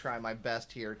apologize. I'm going to try my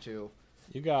best here to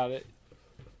You got it.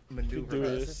 maneuver do this.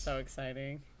 This this. is so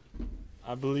exciting.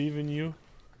 I believe in you.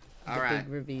 All the right. big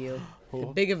reveal. The Oh.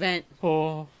 big event.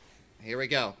 Oh. Here we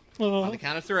go. Oh. On the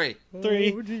count of 3.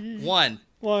 3, 1,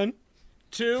 1.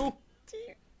 2,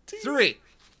 3.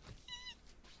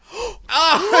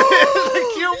 Oh,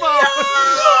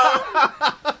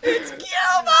 it's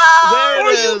Cubone! There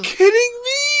it is. Kidding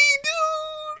me,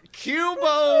 dude?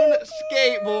 Cubone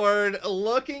skateboard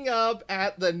looking up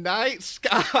at the night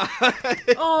sky.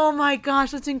 Oh my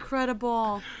gosh, that's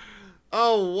incredible.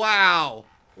 Oh, wow.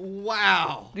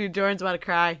 Wow. Dude, Jordan's about to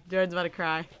cry. Let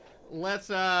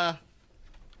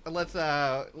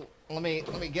me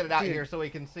get it out here so we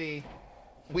can see.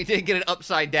 We did get it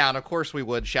upside down. Of course we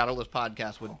would. Shadowless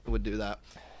Podcast would do that.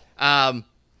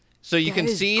 So you can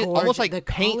see almost like The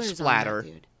paint colors on that, splatter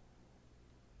dude.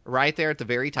 right there at the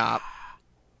very top.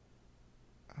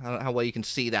 I don't know how well you can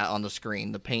see that on the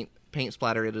screen. The paint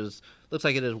splatter. Looks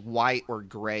like it is white or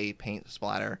gray paint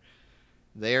splatter.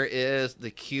 There is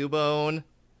the Cubone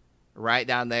right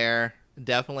down there.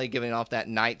 Definitely giving off that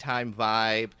nighttime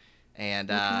vibe. And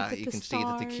Looking up at you the can see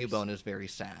that the stars. Cubone is very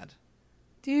sad.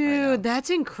 Dude, that's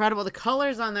incredible. The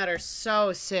colors on that are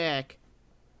so sick.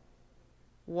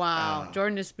 Wow.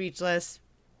 Jordan is speechless.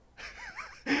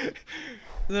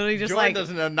 Literally just Jordan like,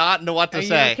 doesn't not know what to are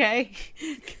say. you okay?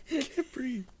 Can't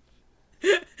breathe.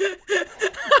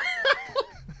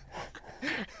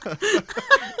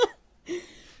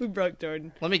 We broke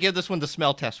Jordan. Let me give this one the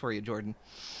smell test for you, Jordan.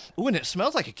 Ooh, and it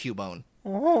smells like a Cubone.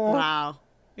 Wow.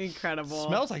 Incredible.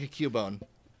 Smells like a Cubone.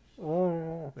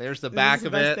 There's the This back is the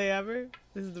of best it. day ever.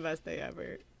 This is the best day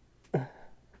ever.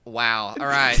 Wow. All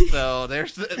right. So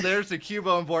there's the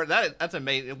Cubone board. That's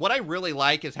amazing. What I really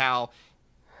like is how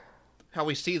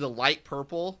we see the light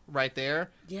purple right there.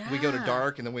 We go to Yeah.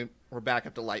 dark, and then we're back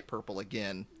up to light purple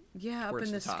again. Yeah, up Towards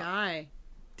in the the top. sky.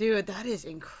 Dude, that is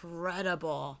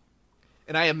incredible.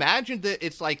 And I imagine that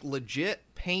it's like legit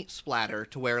paint splatter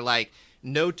to where like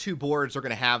no 2 boards are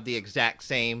going to have the exact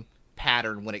same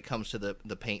pattern when it comes to the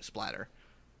paint splatter.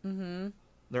 Mm-hmm.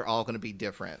 They're all going to be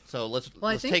different. So let's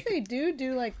Well, let's I think take they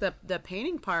do like the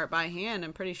painting part by hand,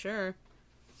 I'm pretty sure.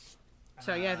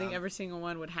 So yeah, I think every single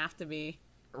one would have to be.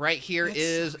 right here That's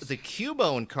is so the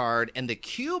Cubone card, and the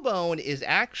Cubone is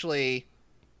actually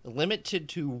limited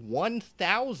to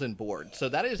 1,000 boards. So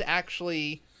that is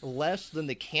actually less than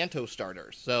the Kanto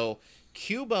starters. So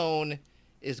Cubone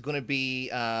is going to be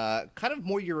kind of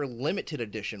more your limited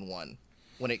edition one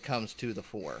when it comes to the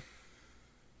 4.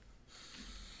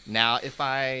 Now, if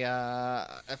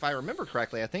I remember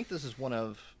correctly, I think this is one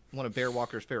of Bear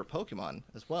Walker's favorite Pokemon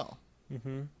as well.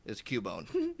 Mm-hmm. Is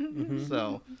Cubone.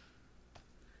 So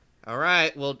All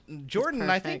right. Well, Jordan,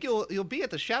 I think perfect. you'll be at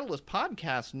the Shadowless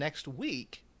podcast next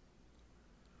week.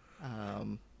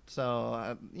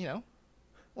 So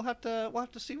we'll have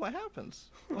to see what happens.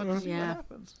 We'll have to see Yeah. what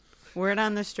happens. Word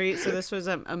on the street. So this was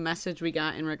a message we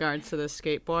got in regards to the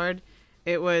skateboard.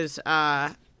 It was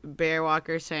Bear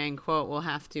Walker saying, "quote We'll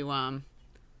have to what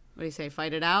do you say?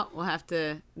 Fight it out. We'll have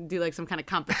to do like some kind of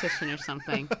competition or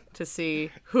something to see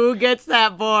who gets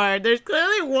that board." There's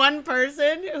clearly one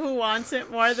person who wants it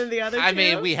more than the other two. I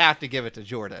mean, we have to give it to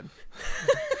Jordan.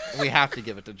 We have to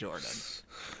give it to Jordan.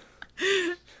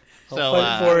 So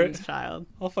fight for it. Child.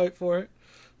 I'll fight for it.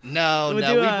 no, We'll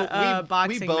no, do we a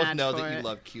boxing we both match know for that you it.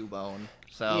 love Cubone.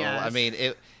 So Yes. I mean,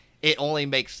 it only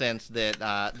makes sense that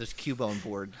this Cubone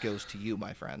board goes to you,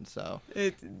 my friend. So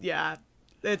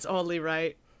It's only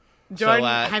right. Jordan,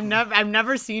 I've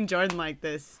never seen Jordan like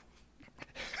this.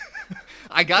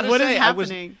 I gotta What is say,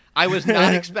 happening? I was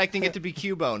not expecting it to be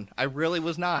Cubone. I really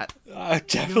was not. I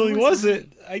definitely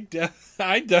wasn't. I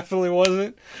definitely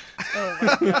wasn't. Oh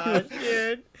my god,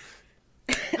 dude.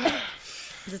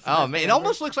 Oh man, it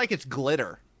almost looks like it's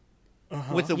glitter.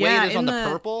 With the way Yeah, it is in on the the-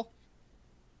 purple,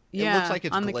 it Yeah, looks like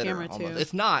it's on glitter. the camera almost. too.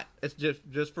 It's not. It's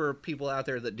just for people out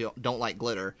there that don't like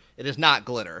glitter. It is not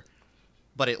glitter,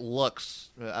 but it looks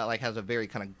like has a very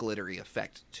kind of glittery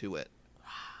effect to it. Wow.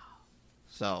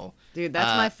 So, Dude,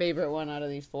 that's my favorite one out of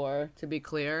these four. To be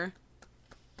clear,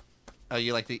 oh,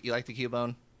 you like the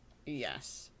Cubone?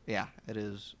 yes. Yeah, it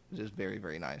is. It is very,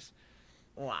 very nice.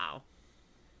 Wow.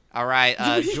 All right,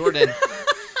 Jordan.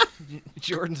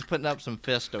 Jordan's putting up some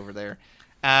fist over there.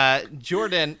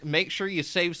 Jordan, make sure you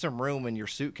save some room in your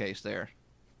suitcase there.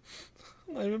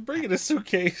 I'm not even bringing a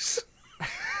suitcase.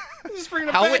 I'm just bringing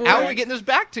a How backpack. are we getting this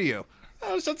back to you?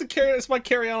 I just have to carry it. It's my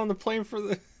carry-on the plane for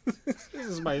the. This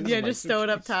is my. This Yeah, is my just stow it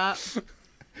up suitcase. top.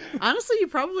 Honestly, you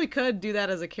probably could do that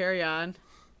as a carry-on.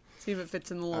 See if it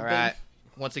fits in the little All right.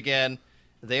 Once again,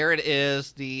 there it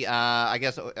is. The I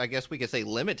guess we could say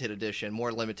limited edition,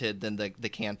 more limited than the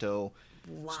Kanto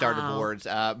starter boards.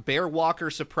 Bear Walker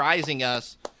surprising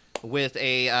us with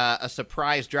a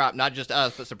surprise drop. Not just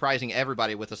us, but surprising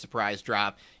everybody with a surprise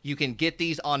drop. You can get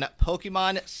these on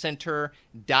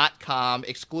PokemonCenter.com,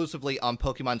 exclusively on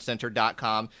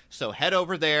PokemonCenter.com. So head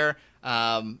over there.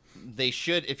 They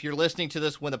should, if you're listening to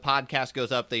this when the podcast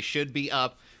goes up, they should be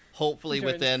up. Hopefully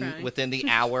Jordan's crying. within the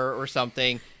hour or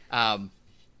something.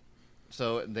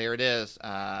 So there it is.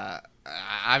 I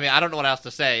mean, I don't know what else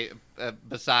to say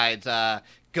besides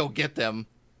go get them.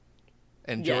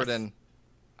 And Yes. Jordan,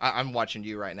 I'm watching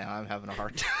you right now. I'm having a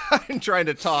hard time trying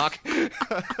to talk. I'm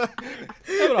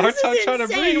having a hard time trying to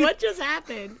breathe. What just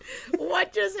happened?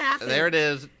 What just happened? There it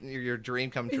is. Your dream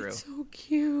come true. It's so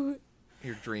cute.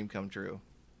 Your dream come true.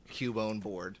 Cubone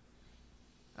board.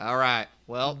 All right.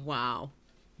 Well, Wow.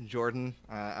 Jordan,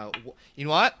 you know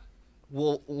what?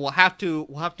 We'll have to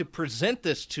present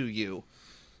this to you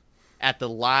at the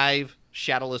live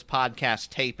Shadowless podcast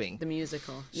taping. The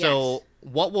musical. So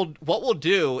what we'll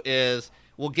do is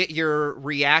we'll get your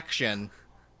reaction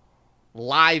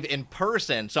live in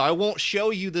person. So I won't show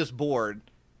you this board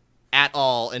at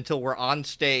all until we're on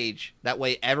stage. That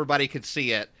way everybody can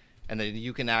see it, and then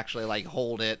you can actually like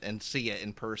hold it and see it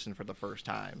in person for the first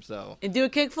time. So And do a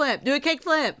kickflip. Do a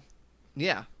kickflip.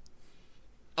 yeah.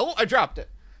 Oh, I dropped it.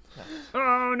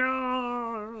 Oh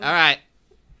no. All right.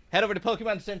 Head over to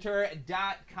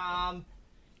PokemonCenter.com.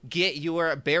 Get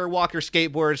your Bear Walker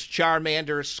skateboards,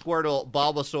 Charmander, Squirtle,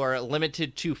 Bulbasaur,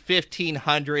 limited to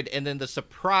 1,500. And then the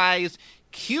surprise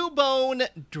Cubone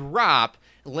drop,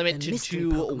 limited mystery to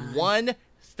Pokemon.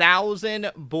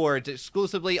 1,000 boards,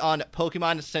 exclusively on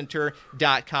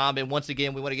PokemonCenter.com. And once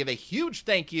again, we want to give a huge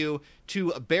thank you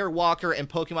to Bear Walker and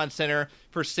Pokemon Center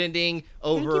for sending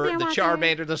over Bear the Walker.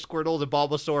 Charmander, the Squirtle, the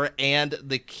Bulbasaur, and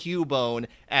the Cubone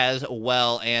as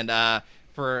well. And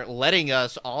for letting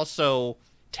us also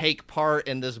take part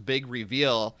in this big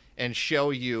reveal and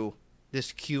show you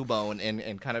this Cubone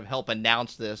and kind of help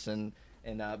announce this and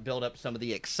build up some of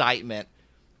the excitement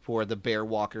for the Bear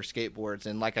Walker skateboards.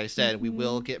 And like I said, we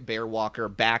will get Bear Walker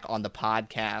back on the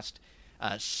podcast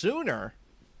sooner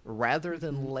rather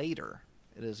than later.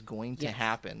 It is going to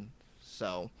happen.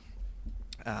 So,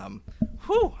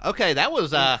 okay, that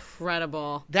was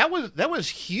Incredible. that was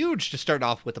huge to start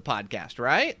off with the podcast,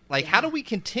 right? Like, how do we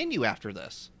continue after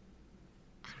this?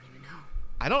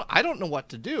 I don't know what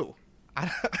to do. I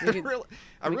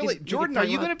really, Jordan, are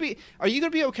you gonna be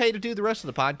okay to do the rest of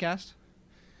the podcast?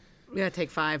 We gotta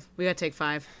take 5. We gotta take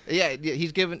 5. Yeah,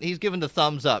 he's given the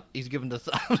thumbs up. He's given the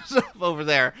thumbs up over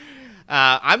there.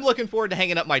 I'm looking forward to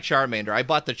hanging up my Charmander. I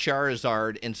bought the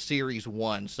Charizard in Series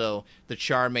 1, so the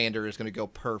Charmander is going to go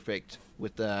perfect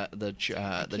with the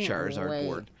Charizard wait.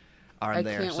 board. on I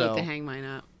there. can't So wait to hang mine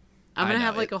up. I'm I gonna know,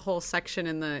 have like a whole section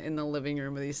in the living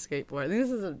room of these skateboards. I think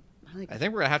this is I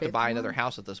think we're gonna have to fifth buy one? another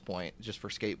house at this point just for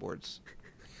skateboards.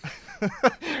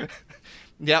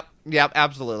 Yep,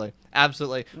 absolutely.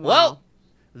 Wow. Well,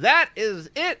 that is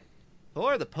it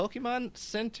for the Pokemon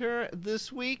Center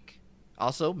this week.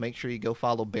 Also, make sure you go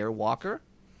follow Bear Walker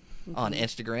on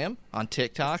Instagram, on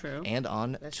TikTok, That's true. and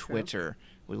on That's true. Twitter.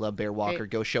 We love Bear Walker. Hey.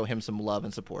 Go show him some love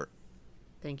and support.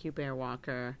 Thank you, Bear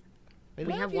Walker. We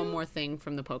love have you. one more thing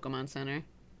from the Pokemon Center.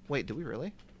 Wait, do we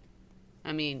really?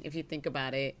 I mean, if you think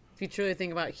about it, if you truly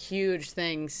think about huge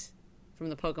things from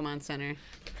the Pokemon Center,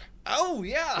 Oh,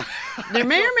 yeah. there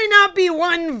may or may not be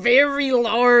one very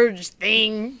large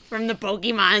thing from the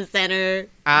Pokemon Center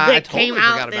I that totally came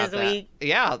forgot out about this that. week.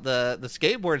 Yeah, the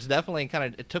skateboards definitely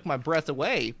kind of took my breath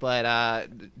away. But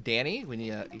Danny,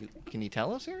 can you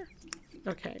tell us here?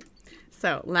 Okay.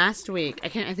 So last week, I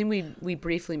think we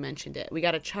briefly mentioned it. We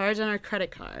got a charge on our credit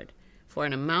card for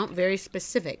an amount very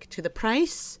specific to the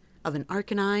price of an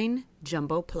Arcanine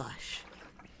Jumbo plush.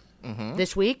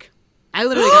 This week, I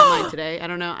literally got mine today. I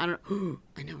don't know. I know.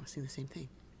 I was seeing the same thing.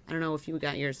 I don't know if you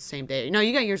got yours the same day. No,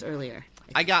 you got yours earlier.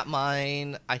 I got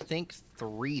mine, I think,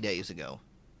 3 days ago.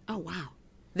 Oh wow,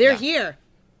 they're Yeah. here.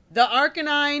 The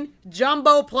Arcanine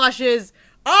Jumbo plushes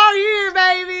are here,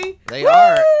 baby. They Woo!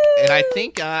 are, and I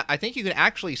think you can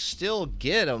actually still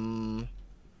get them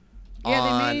Yeah,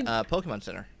 on they made Pokemon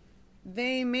Center.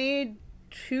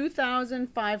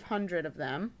 2,500 of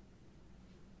them.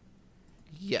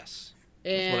 Yes.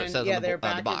 And what it says yeah, on the they're bo-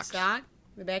 the back in box. stock.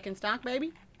 They're back in stock,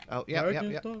 baby. Oh, yeah.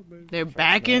 They're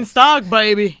back in stock,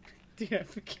 baby. Dude, I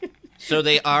forget. So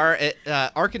they are.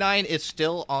 Arcanine is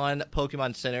still on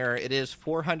Pokemon Center. It is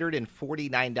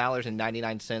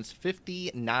 $449.99,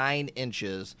 59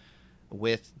 inches,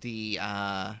 with the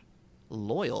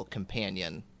loyal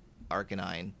companion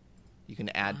Arcanine. You can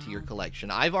add to your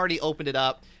collection. I've already opened it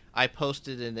up. I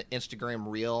posted an Instagram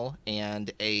reel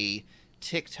and a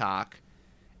TikTok,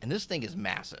 and this thing is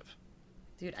massive.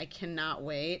 Dude, I cannot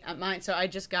wait. So I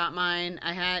just got mine.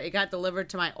 It got delivered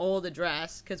to my old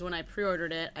address because when I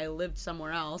pre-ordered it, I lived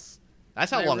somewhere else.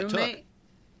 That's how My long it took. roommate-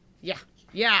 Yeah.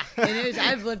 And it is.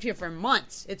 I've lived here for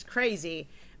months. It's crazy.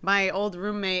 My old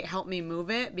roommate helped me move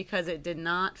it because it did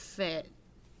not fit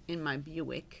in my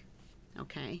Buick.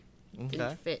 Okay.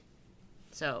 Didn't fit.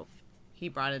 So he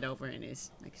brought it over in his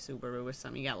like Subaru or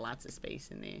something. He got lots of space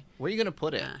in there. Where are you gonna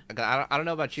put it? Yeah. I don't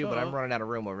know about you, but I'm So- running out of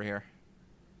room over here.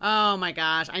 Oh my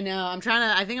gosh, I know. I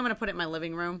think I'm gonna put it in my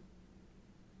living room.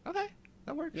 Okay,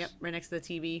 that works. Yep, right next to the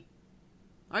TV.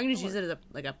 Or I can just use it as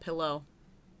a pillow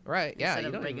Right. Yeah. instead You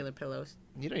of don't, regular pillows.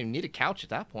 you don't even need a couch at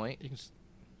that point. You can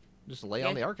just lay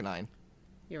on the Yeah. Arcanine.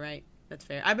 You're right. That's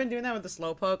fair. I've been doing that with the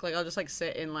Slowpoke. Like I'll just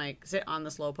sit on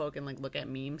the Slowpoke and look at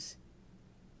memes.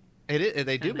 They do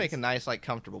Kinda make a nice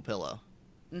comfortable pillow.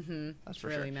 Mm-hmm. That's for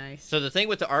really sure. nice. So the thing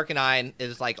with the Arcanine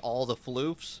is all the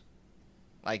floofs,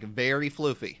 very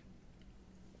floofy.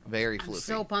 Very I'm floofy.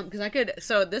 so pumped because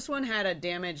So this one had a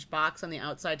damaged box on the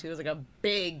outside too. It was like a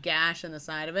big gash in the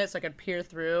side of it, so I could peer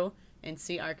through and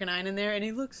see Arcanine in there, and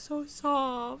he looks so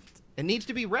soft. It needs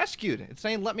to be rescued. It's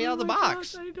saying, "Let me out of the my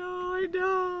box." gosh, I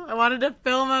know. I wanted to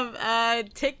film a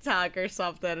TikTok or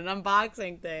something, an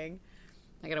unboxing thing.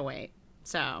 I gotta wait.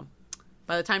 So,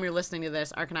 by the time you're listening to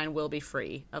this, Arcanine will be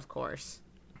free, of course.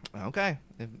 Okay,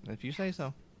 if you say so.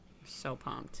 I'm so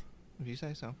pumped. If you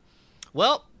say so.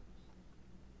 Well,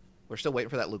 we're still waiting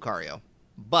for that Lucario,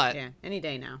 but Yeah, any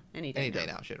day now. Any day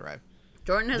now should arrive.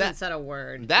 Jordan hasn't That- said a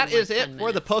word. That in, is it 10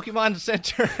 for the minutes. Pokemon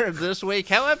Center this week.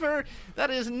 However,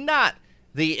 that is not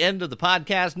the end of the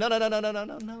podcast. No.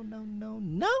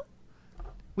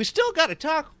 We still got to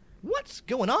talk what's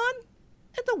going on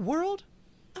in the world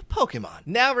of Pokemon.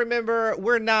 Now, remember,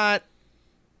 we're not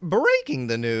breaking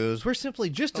the news. We're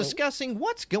simply just discussing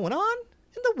what's going on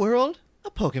in the world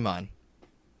of Pokemon.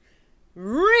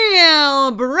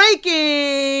 Real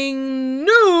breaking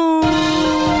news.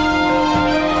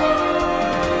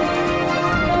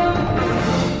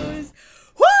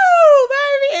 Woo,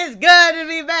 baby, it's good to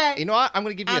be back. You know what? I'm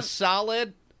going to give you a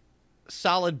solid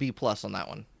B+ on that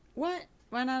one. What?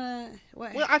 Why not a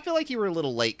what? Well, I feel like you were a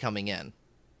little late coming in.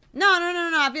 No.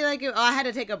 I feel like I had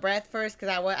to take a breath first because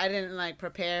I didn't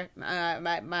prepare my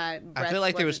breath. I feel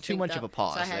like there was wasn't too synced much up, of a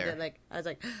pause so I had there. to I was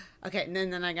like, okay, and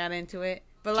then I got into it.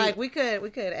 But we could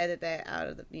edit that out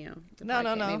of the the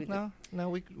podcast. Maybe No.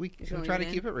 We want try me to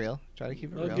to keep it real. Try to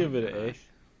keep it I'll real. give it an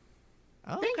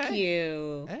Oh, Thank okay.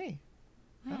 you. Hey.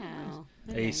 Wow.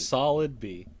 A. A solid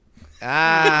B.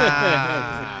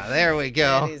 Ah, there we That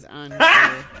go. is untrue.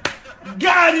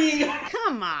 Got him!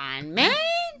 Come on, man.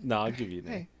 No, I'll give you that.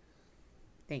 Hey.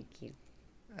 Thank you.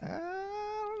 I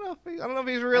don't don't know if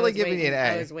he's really giving you an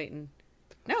I A. was waiting.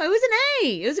 No, it was an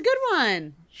A. It was a good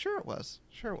one. Sure it was.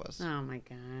 Oh my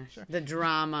gosh. The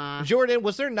drama. Jordan,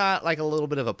 was there not like a little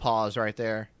bit of a pause right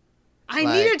there? I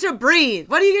Like- needed to breathe.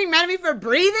 What are you getting mad at me for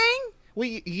breathing? Well,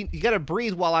 you got to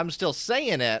breathe while I'm still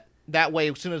saying it. That way,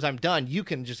 as soon as I'm done, you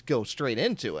can just go straight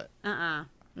into it.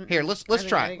 Here, let's think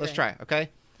try. I Let's agree. try. Okay.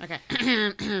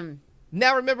 Okay.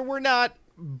 Now, remember, we're not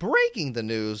breaking the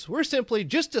news. We're simply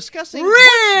just discussing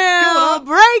Real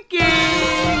breaking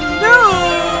news.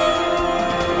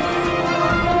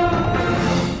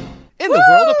 in the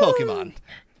world of Pokemon.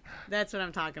 That's what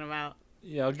I'm talking about.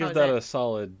 Yeah, I'll give is that that? a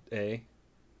solid A.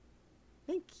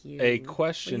 Thank you. A What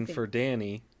question do you for think?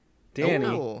 Danny. Danny,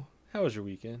 Oh. how was your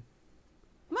weekend?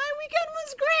 My weekend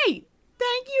was great.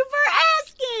 Thank you for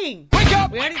asking. Wake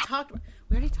up! We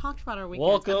already talked about our weekend.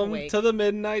 Welcome to the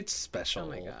Midnight Special. Oh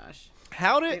my gosh.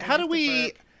 How do have to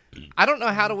we? I don't know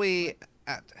how do we.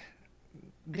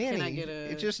 Danny, cannot get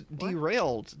a- it just what?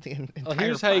 derailed the entire Well,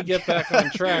 here's how you get podcast. back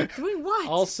on track. Doing what?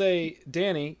 I'll say,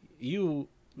 Danny, you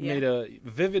Yeah. made a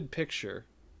vivid picture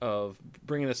of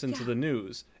bringing us into the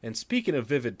news. And speaking of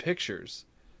vivid pictures,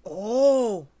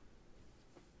 Oh.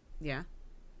 Yeah.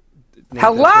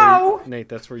 Nate,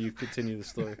 that's where you continue the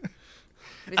story.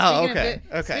 But Oh, speaking okay,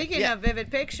 Of okay, Speaking yeah. of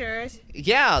vivid pictures,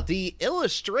 Yeah, the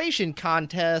illustration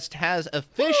contest has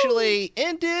officially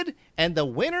ended, and the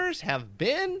winners have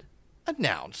been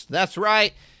announced. That's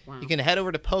right. Wow. You can head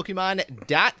over to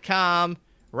Pokemon.com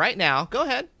right now. Go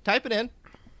ahead, type it in.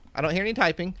 I don't hear any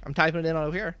typing. I'm typing it in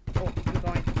over here. oh,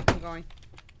 I'm going.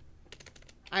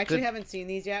 I actually Good. haven't seen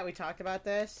these yet. We talked about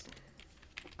this.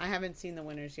 I haven't seen the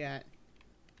winners yet.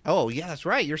 Oh, yeah, that's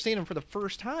right. You're seeing them for the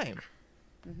first time.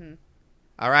 Mm-hmm.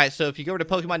 All right, so if you go over to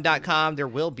Pokemon.com, there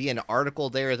will be an article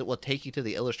there that will take you to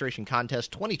the Illustration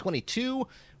Contest 2022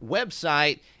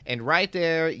 website, and right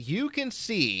there you can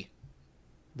see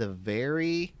the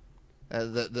very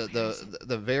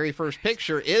the very first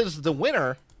picture is the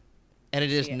winner, and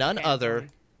it is See it. none Okay, other fine.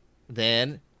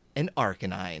 than an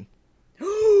Arcanine.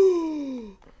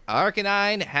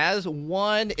 Arcanine has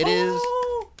won. It is.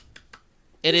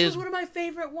 It This is. was one of my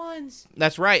favorite ones.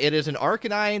 That's right. It is an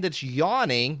Arcanine that's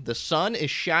yawning. The sun is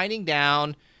shining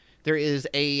down. There is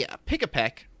a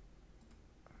Pick-a-Peck.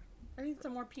 I think it's a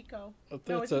more Pico. thought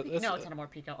No, it's it's, a- a, that's no, a- it's not a more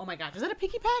Pico. Oh my god, is that a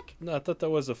Picky Pack? No, I thought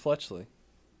that was a Fletchling.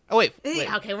 Oh wait.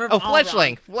 wait. Okay, we're Oh, all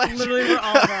Fletchling. wrong. Fletchling. Literally, we're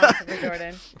all wrong for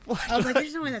Jordan. I was like,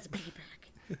 there's no way that's a Picky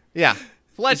Pack. Yeah, Is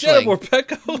that a Fletchling.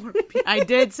 Morpeko? I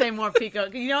did say more Pico.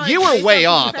 You know, You I were said way Picky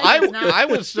off. Pack, it's not- I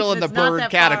was still in the it's not bird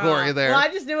that far category off. there. Well, I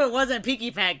just knew it wasn't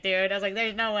Picky Pack, dude. I was like,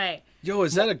 there's no way. Yo,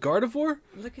 is that a Gardevoir?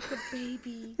 Look at the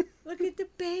baby. Look at the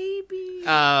baby.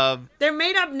 They're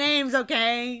made up names,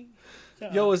 okay?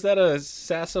 Yo, is that a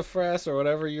Sassafras or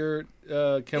whatever your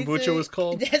kombucha was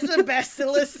called? That's the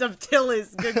Bacillus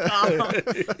subtilis. Good call.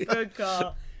 Good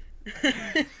call.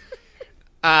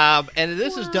 And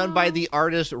this is done by the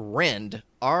artist Rend.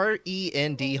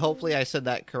 R-E-N-D. Hopefully I said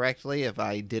that correctly. If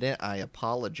I didn't, I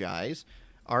apologize.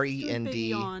 R-E-N-D. Big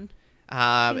yawn.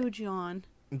 Huge yawn.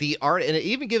 The art, and it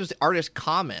even gives the artist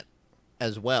comment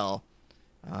as well.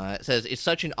 It says, it's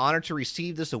such an honor to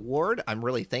receive this award. I'm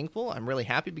really thankful. I'm really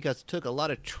happy because it took a lot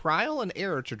of trial and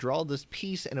error to draw this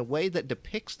piece in a way that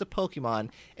depicts the Pokemon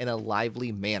in a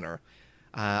lively manner.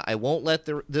 I won't let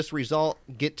this result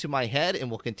get to my head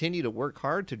and will continue to work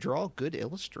hard to draw good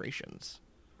illustrations.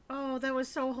 Oh, that was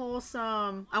so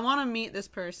wholesome. I want to meet this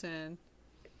person.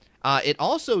 It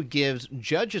also gives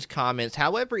judges' comments.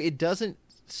 However, it doesn't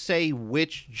say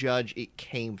which judge it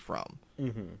came from.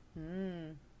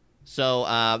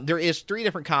 So there is 3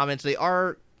 different comments. They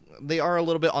are a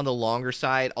little bit on the longer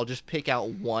side. I'll just pick out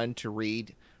one to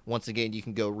read. Once again, you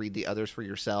can go read the others for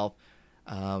yourself.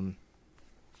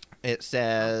 It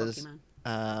says,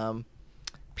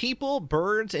 people,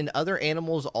 birds, and other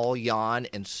animals all yawn,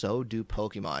 and so do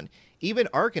Pokemon. Even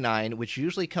Arcanine, which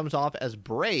usually comes off as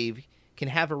brave, can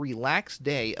have a relaxed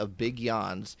day of big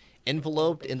yawns,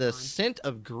 enveloped in the scent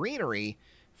of greenery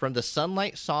from the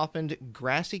sunlight-softened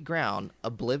grassy ground,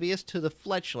 oblivious to the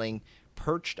fletchling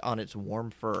perched on its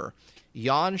warm fur.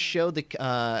 Yawns show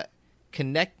the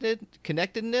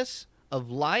connectedness of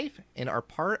life and are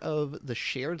part of the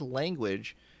shared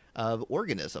language of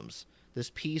organisms.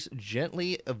 This piece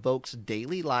gently evokes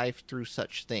daily life through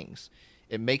such things.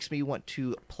 It makes me want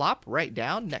to plop right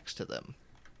down next to them.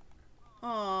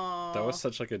 Oh. That was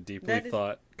such like a deeply That is-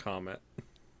 thought comment.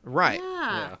 Right.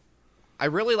 Yeah. Yeah. I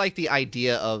really like the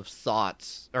idea of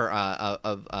thoughts or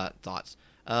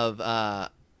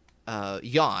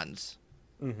yawns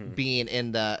being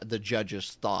in the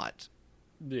judge's thought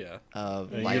Yeah.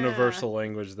 of A like, universal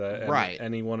language that Right.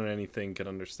 anyone and anything can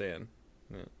understand.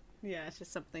 Yeah, it's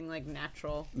just something like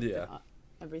natural. Yeah.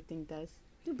 Everything does.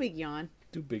 Do big yawn.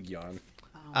 Do big yawn.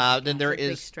 Then there Big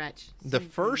is stretch. the Same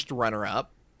first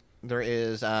runner-up. There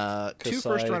is two first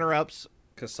Kasai. runner-ups.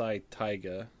 Kasai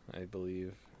Taiga, I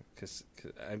believe.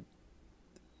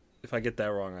 If I get that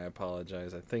wrong, I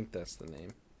apologize. I think that's the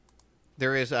name.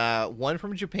 There is one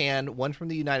from Japan, one from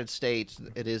the United States.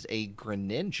 It is a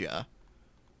Greninja.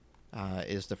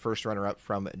 Is the first runner-up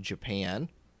from Japan.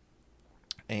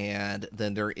 And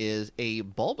then there is a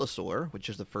Bulbasaur, which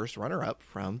is the first runner-up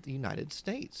from the United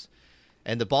States.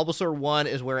 And the Bulbasaur one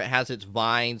is where it has its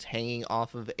vines hanging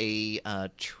off of a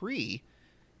tree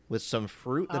with some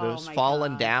fruit that Oh has my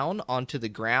fallen God. down onto the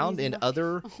ground, and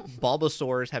other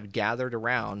Bulbasaurs have gathered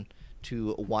around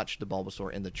to watch the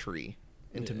Bulbasaur in the tree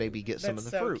and to maybe get some That's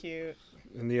of the so fruit. cute.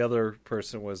 And the other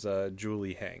person was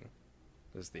Julie Hang.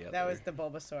 Was the other. That was the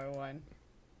Bulbasaur one.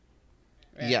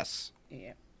 Right? Yes.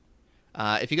 Yeah.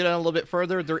 If you go down a little bit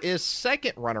further, there is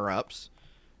second runner-ups,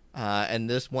 and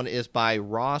this one is by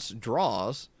Ross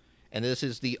Draws, and this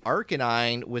is the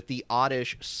Arcanine with the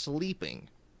Oddish sleeping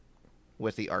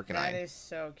with the Arcanine. That is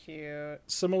so cute.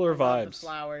 Similar I love vibes. The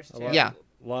flowers A too. lot, Yeah.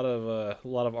 A lot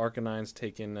of Arcanines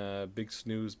taking big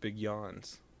snooze, big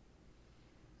yawns.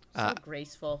 So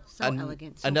graceful, so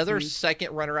elegant. So Another free.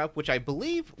 second runner-up, which I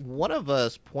believe one of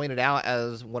us pointed out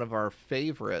as one of our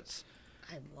favorites.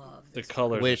 I love The this.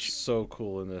 colors Which- are so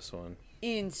cool in this one.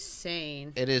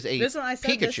 Insane. It is a This one I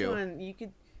said Pikachu. this one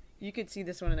you could see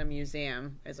this one in a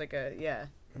museum as like a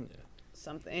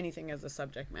something anything as a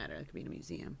subject matter. It could be in a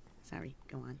museum. Sorry,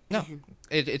 go on. No,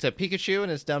 it's a Pikachu, and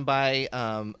it's done by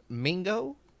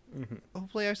Mingo.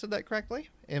 Hopefully I said that correctly.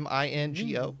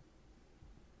 Mingo.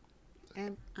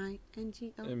 Mingo.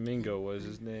 And Mingo was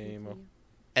his name.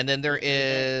 And then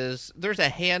there's a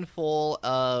handful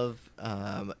of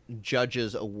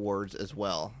judges awards as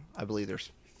well. I believe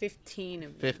there's 15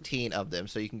 of them. 15 of them,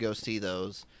 so you can go see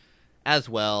those as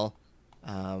well.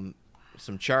 Some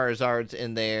Charizards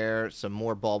in there, some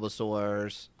more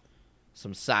Bulbasaurs,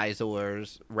 some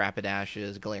Scizors,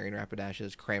 Rapidashes, Galarian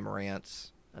Rapidashes,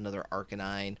 Cramorants, another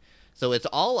Arcanine. So it's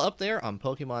all up there on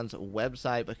Pokemon's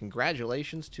website, but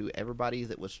congratulations to everybody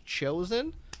that was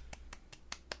chosen.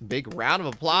 Big round of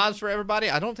applause for everybody.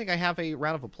 I don't think I have a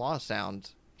round of applause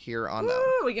sound here on the...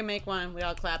 Woo, we can make one. We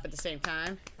all clap at the same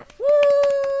time. Woo!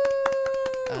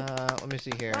 Let me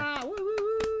see here. Ah, woo,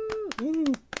 woo, woo.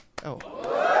 Oh,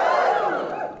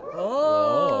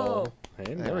 Oh.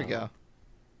 Hey, there we now. go.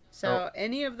 So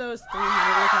any of those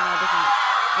 300 look on all different.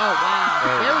 Oh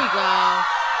wow! There we go.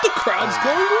 The crowd's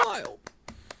going wild.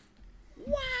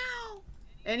 Wow.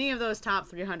 Any of those top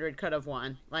 300 could have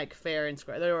won, like fair and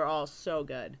square. They were all so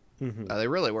good. They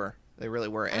really were. They really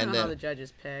were. I don't And know how then, the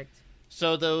judges picked.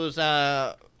 so those,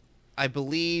 I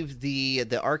believe the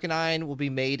Arcanine will be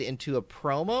made into a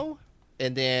promo,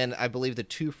 and then I believe the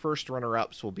two first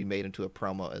runner-ups will be made into a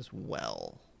promo as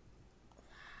well.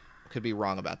 Could be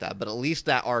wrong about that, but at least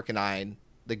that Arcanine,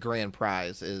 the grand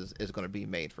prize, is going to be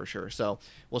made for sure. So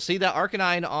we'll see that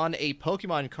Arcanine on a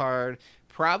Pokemon card.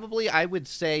 Probably, I would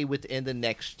say, within the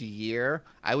next year.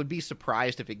 I would be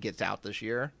surprised if it gets out this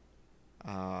year.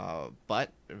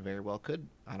 But it very well could.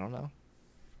 I don't know.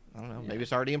 Maybe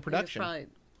it's already in production. It's probably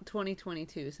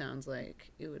 2022 sounds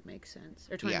like it would make sense.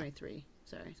 Or 2023.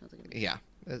 Sorry, sounds like it makes Yeah,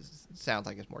 it sounds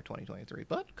like it's more 2023,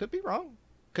 but could be wrong.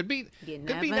 Could be You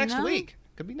could be never next know. week.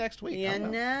 Could be next week. I You don't know.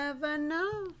 never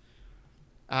know.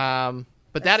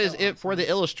 But that is so it for the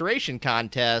illustration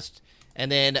contest. And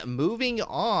then moving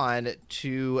on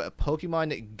to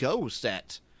Pokemon Go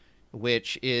set,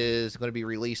 which is going to be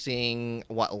releasing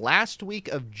last week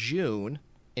of June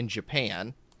in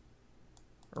Japan,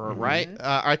 right?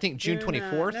 I think June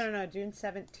 24th. No, June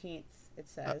 17th. It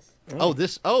says.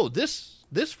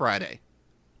 This Friday.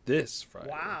 This Friday.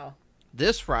 Wow.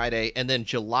 This Friday, and then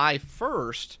July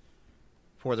 1st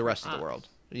for the rest of the world.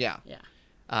 Yeah.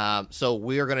 Yeah. So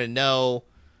we are going to know,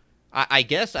 I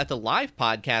guess at the live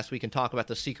podcast, we can talk about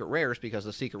the secret rares because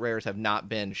the secret rares have not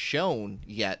been shown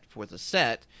yet for the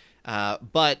set.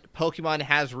 But Pokemon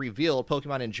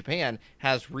in Japan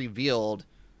has revealed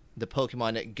the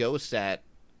Pokemon Go set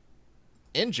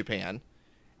in Japan.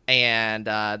 And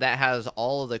that has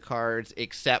all of the cards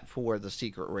except for the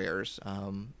secret rares.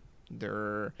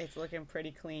 It's looking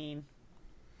pretty clean.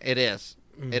 It is.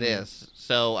 It is.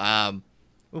 So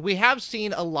we have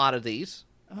seen a lot of these.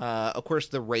 Of course,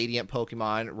 the Radiant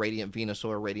Pokemon, Radiant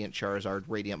Venusaur, Radiant Charizard,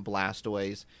 Radiant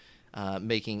Blastoise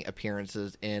making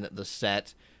appearances in the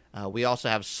set. We also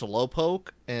have Slowpoke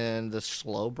and the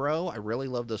Slowbro. I really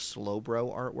love the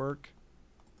Slowbro artwork.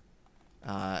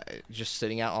 Just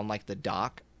sitting out on like the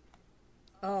dock.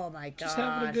 Oh my gosh. Just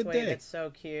having a good wait, day. That's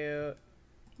so cute.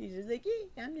 He's just like,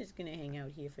 yeah, I'm just gonna hang out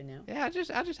here for now. Yeah,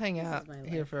 I'll just hang out my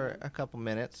here life for now. a couple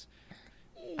minutes.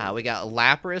 We got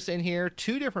Lapras in here,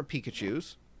 2 different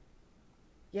Pikachus.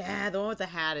 Yeah, the one with the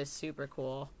hat is super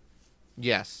cool.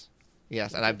 Yes, and I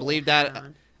With the believe little hat that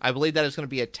on. is going to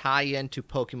be a tie-in to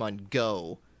Pokemon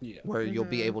Go, where you'll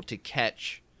be able to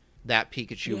catch that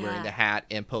Pikachu wearing Yeah. the hat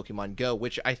in Pokemon Go,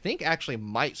 which I think actually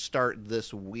might start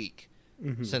this week,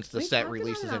 since the set talked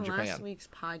releases about it in on last Japan. week's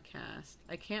podcast.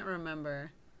 I can't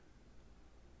remember.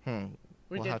 Hmm.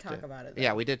 We We'll did have talk to- about it. Though.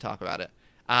 Yeah, we did talk about it.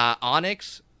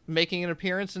 Onyx making an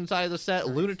appearance inside of the set.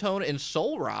 Lunatone and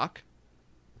Solrock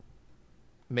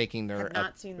making their I've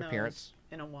not seen appearance.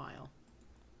 those in a while.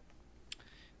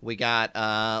 We got,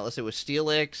 let's see, with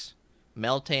Steelix,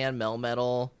 Meltan,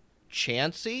 Melmetal,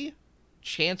 Chansey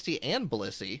and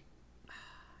Blissey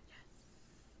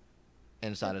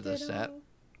inside of this set.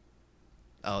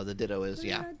 Oh, the Ditto is,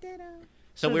 yeah.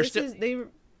 So we're this still, is,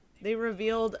 they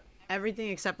revealed everything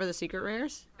except for the secret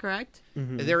rares, correct?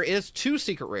 there is 2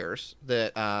 secret rares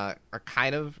that are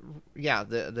kind of,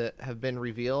 that have been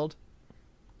revealed.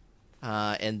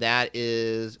 And that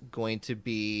is going to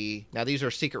be, now these are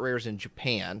secret rares in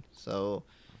Japan, so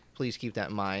please keep that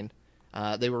in mind.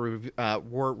 They were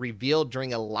revealed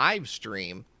during a live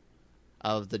stream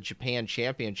of the Japan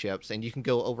Championships, and you can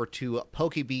go over to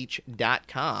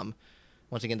pokebeach.com.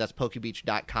 Once again, that's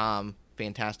pokebeach.com,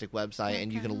 fantastic website,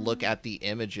 and you can look at the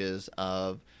images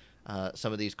of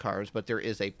some of these cards. But there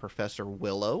is a Professor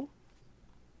Willow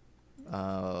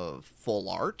full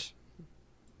art.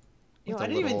 Yo, with I a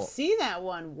didn't even little- see that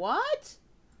one. What?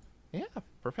 Yeah,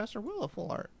 Professor Willow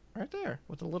full art right there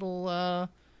with a little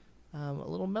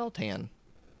Meltan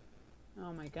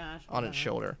Oh my gosh. on hold its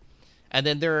shoulder. And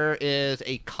then there is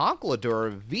a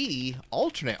Conkeldurr V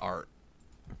alternate art,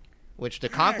 which the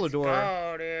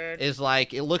Conkeldurr Oh, dude. is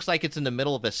like, it looks like it's in the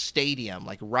middle of a stadium,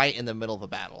 like right in the middle of a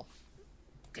battle.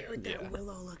 Dude, that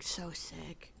Willow looks so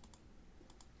sick.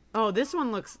 Oh, this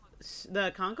one looks,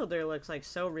 the Conkeldurr looks like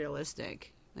so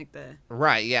realistic. Like the,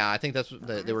 Right, yeah, I think that's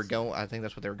what they were going. I think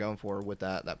that's what they were going for with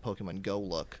that Pokemon Go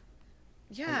look.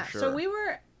 yeah. For So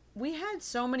sure. we had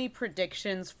so many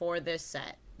predictions for this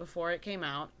set before it came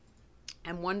out.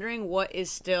 I'm wondering what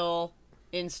is still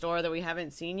in store that we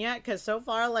haven't seen yet, because so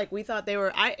far, like, we thought they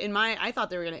were, I thought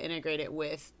they were going to integrate it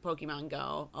with Pokemon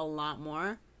Go a lot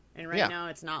more, and right Yeah. now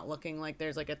it's not looking like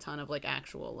there's like a ton of like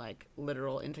actual like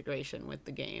literal integration with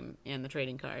the game and the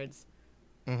trading cards.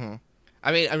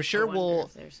 I mean, I'm sure I wonder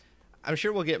if there's- I'm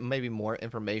sure we'll get maybe more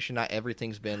information. Not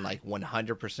everything's been like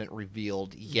 100%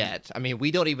 revealed yet. I mean, we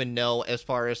don't even know as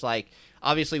far as like,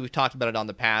 obviously we've talked about it on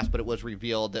the past, but it was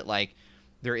revealed that like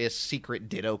there is secret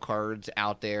Ditto cards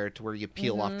out there to where you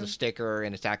peel off the sticker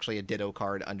and it's actually a Ditto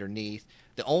card underneath.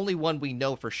 The only one we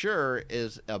know for sure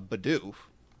is a Bidoof,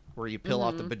 where you peel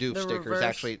off the Bidoof The sticker.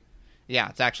 reverse-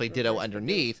 It's actually Ditto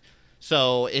underneath.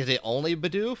 So is it only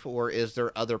Bidoof, or is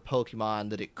there other Pokemon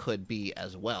that it could be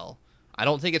as well? I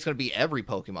don't think it's going to be every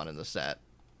Pokemon in the set.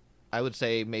 I would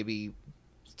say maybe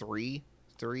three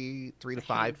to 5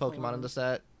 handful. Pokemon in the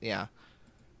set. Yeah,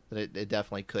 that it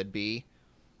definitely could be.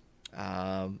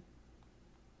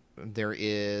 There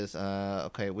is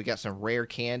okay. We got some rare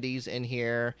candies in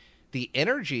here. The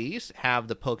energies have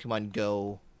the Pokemon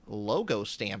Go logo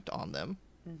stamped on them.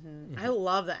 I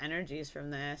love the energies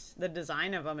from this. The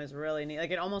design of them is really neat.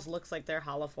 Like, it almost looks like they're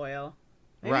holofoil.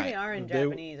 Maybe Right. they are in They-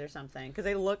 Japanese or something, because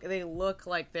they look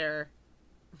like they're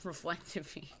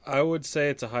reflective. I would say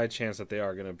it's a high chance that they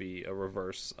are going to be a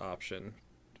reverse option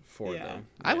for Yeah. them.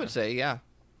 I would say, yeah.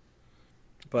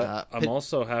 But I'm Pit-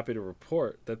 also happy to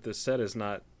report that this set is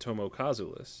not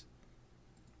Tomokazu-less.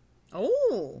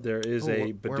 Oh, There is Ooh,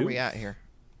 a where are we Bidoof. at here?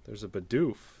 There's a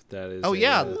Bidoof that is. Oh,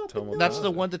 yeah. Tomokazu. That's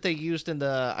the one that they used in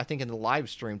the live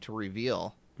stream to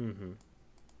reveal. Mm-hmm.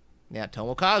 Yeah,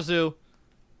 Tomokazu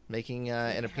making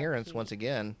an appearance once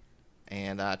again,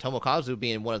 and Tomokazu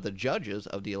being one of the judges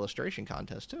of the illustration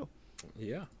contest too.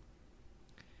 Yeah.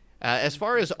 As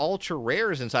far as ultra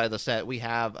rares inside of the set, we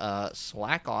have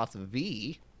Slackoth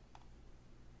V,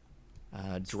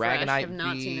 fresh. Dragonite I've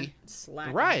not V. seen a Slack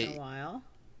in Right. a while.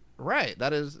 Right,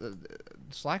 that is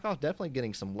Slackoth definitely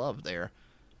getting some love there.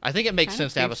 I think it makes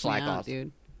sense to have a Creeps me out, Slackoth.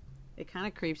 dude. It kind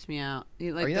of creeps me out. He,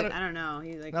 Are like, you not a- I don't know.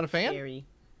 He's like not a fan? Scary.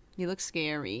 He looks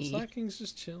scary. Slacking's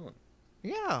just chilling.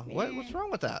 Yeah, what's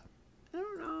wrong with that? I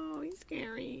don't know. He's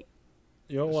scary.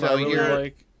 You know what So I really you're-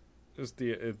 like is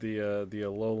the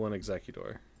Alolan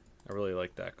Executor. I really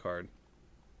like that card.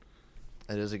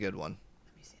 It is a good one.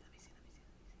 Let me see.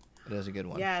 It is a good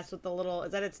one. Yes, with the little.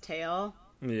 Is that its tail?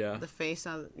 Yeah. The face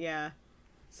on. Yeah.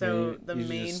 So And the you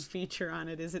main just- feature on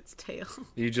it is its tail.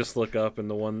 You just look up, and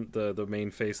the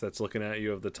main face that's looking at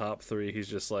you of the top three, he's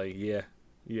just like, yeah,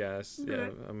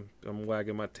 I'm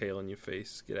wagging my tail in your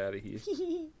face. Get out of here.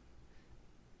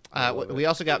 We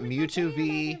also got Mewtwo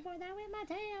V,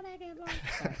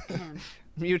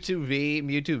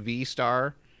 Mewtwo V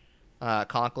Star,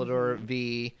 Conkeldurr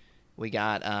V. We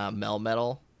got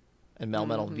Melmetal and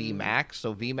Melmetal V Max.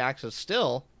 So V Max is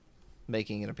still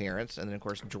making an appearance, and then of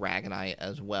course Dragonite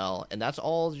as well. And that's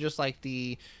all just like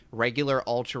the regular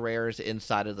ultra rares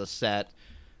inside of the set.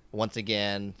 Once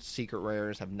again, secret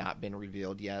rares have not been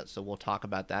revealed yet, so we'll talk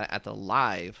about that at the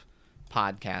live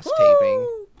podcast taping.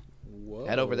 Whoa.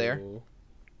 Head over there.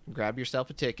 Grab yourself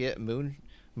a ticket.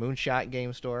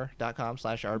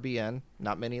 moonshotgamestore.com/RBN.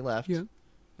 Not many left. Yeah.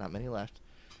 Not many left.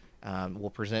 We'll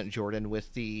present Jordan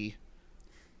with the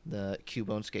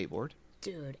Cubone skateboard.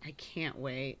 Dude, I can't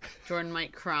wait. Jordan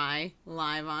might cry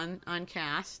live on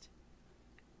cast.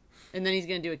 And then he's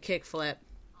going to do a kickflip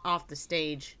off the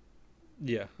stage.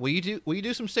 Yeah. Will you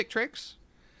do some sick tricks?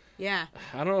 Yeah.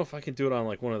 I don't know if I can do it on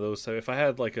like one of those. So if I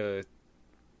had like a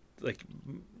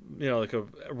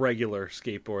regular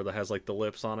skateboard that has like the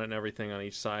lips on it and everything on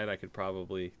each side, I could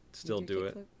probably still do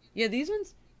it. Kickflip. Yeah, these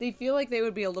ones, they feel like they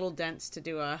would be a little dense to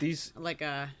do These a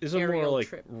are more aerial like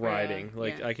trip, riding.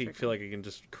 Like yeah, I can trick. feel like I can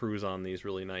just cruise on these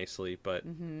really nicely, but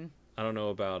I don't know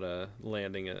about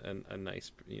landing a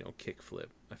nice kick flip.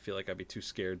 I feel like I'd be too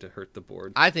scared to hurt the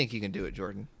board. I think you can do it,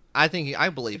 Jordan. I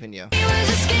believe in you.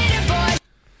 I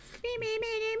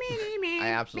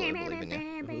absolutely believe in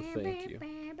you. Oh, thank you.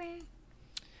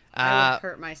 I would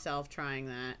hurt myself trying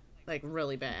that, like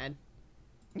really bad.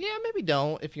 Yeah, maybe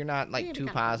don't if you're not like Yeah, too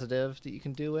be positive that you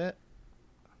can do it.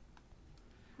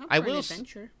 Not I for an will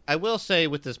adventure. I will say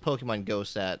with this Pokemon Go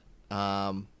set,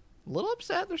 a little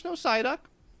upset there's no Psyduck.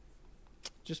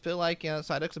 Just feel like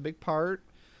Psyduck's a big part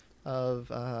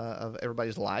of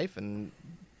everybody's life, and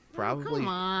probably Come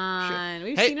on,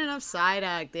 we've Hey. seen enough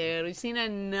Psyduck, dude. We've seen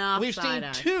enough. we've seen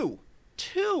Psyduck.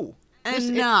 two.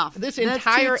 Enough. This That's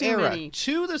entire too era, many. this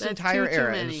That's entire too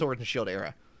era in the many. Sword and Shield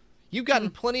era. You've gotten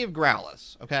plenty of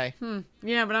Growlithe, okay?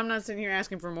 Yeah, but I'm not sitting here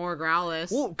asking for more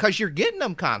Growlithe. Well, because you're getting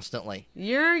them constantly.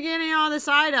 You're getting all the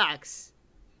Psyducks.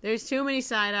 There's too many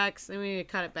Psyducks, and we need to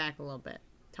cut it back a little bit.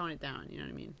 Tone it down, you know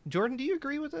what I mean? Jordan, do you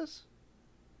agree with this?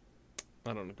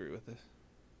 I don't agree with this.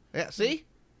 Yeah, see?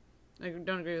 I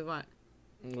don't agree with what?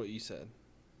 What you said.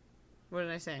 What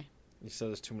did I say? You said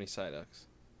there's too many Psyducks.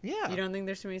 Yeah, You don't think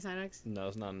there's too many Psyducks? No,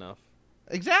 it's not enough.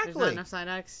 There's exactly. not enough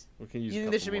Psyducks? We can use. You a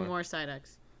think there couple should be more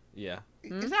Psyducks? Yeah,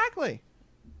 Exactly.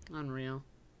 Unreal.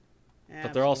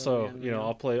 but they're also, Absolutely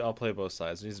unreal. I'll play both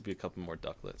sides. There needs to be a couple more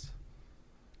Ducklets.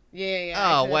 Yeah. Oh,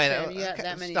 I could've wait, said you got okay,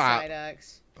 that many stop.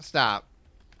 Psyducks. Stop.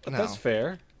 But No. that's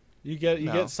fair. You get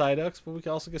No. Psyducks, but we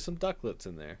can also get some Ducklets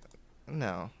in there.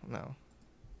 No.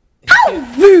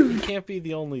 You can't be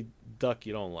the only duck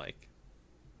you don't like.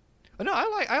 Oh, no,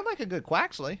 I like a good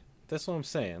Quaxley. That's what I'm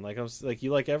saying. Like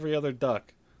you like every other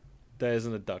duck that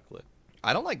isn't a ducklet.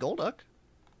 I don't like Golduck.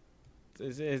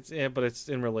 But it's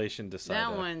in relation to Psyduck.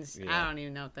 That one's, Yeah. I don't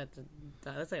even know if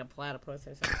that's like a platypus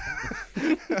or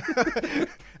something.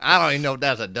 I don't even know if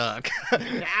that's a duck.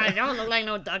 It don't look like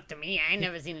no duck to me. I ain't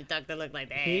never seen a duck that looked like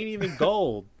that. He ain't even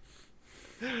gold.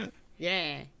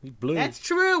 Yeah. He's blue. That's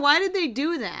true. Why did they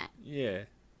do that? Yeah.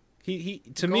 He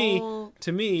to Gold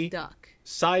me Duck.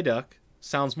 Psyduck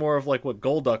sounds more of like what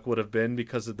Golduck would have been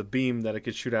because of the beam that it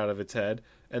could shoot out of its head,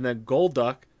 and then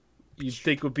Golduck you'd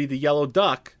think would be the yellow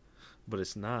duck, but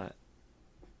it's not.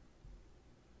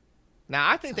 Now,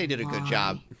 I think they did a good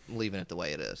job leaving it the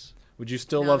way it is. Would you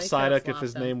still No, love they could've Psyduck if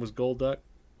his flopped name was Golduck?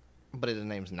 But his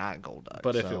name's not Golduck.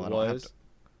 But if so it I don't have was, to-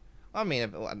 I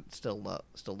mean, I'd still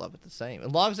love it the same.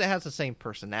 As long as it has the same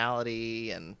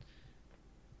personality and,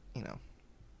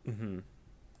 mm-hmm.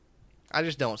 I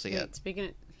just don't see Wait, it.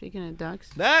 speaking of ducks.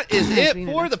 That is it Speaking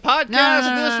of for the ducks. podcast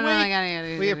No, this I week.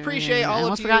 gotta We appreciate all I of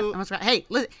almost you. Forgot, I almost forgot. Hey,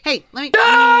 listen, let me.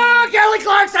 Kelly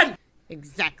Clarkson!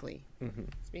 Exactly. Mm-hmm.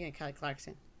 Speaking of Kelly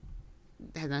Clarkson,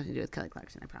 it has nothing to do with Kelly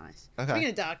Clarkson, I promise. Okay. Speaking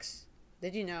of ducks,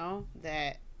 did you know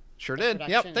that Sure the did.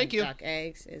 production Yep, thank of you. duck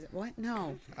eggs is what?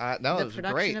 No. No, The it was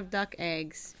production great. of duck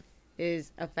eggs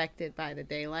is affected by the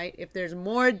daylight. If there's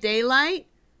more daylight,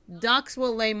 ducks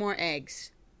will lay more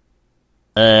eggs.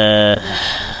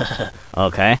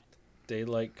 Okay.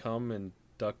 Daylight come and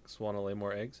ducks want to lay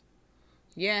more eggs.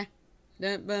 Yeah.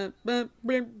 I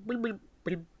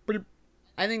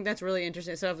think that's really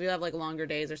interesting. So if you have like longer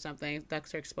days or something, if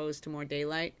ducks are exposed to more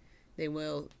daylight, they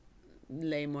will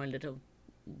lay more little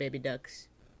baby ducks.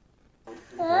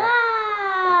 You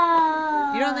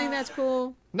don't think that's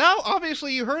cool? No,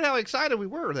 obviously you heard how excited we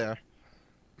were there.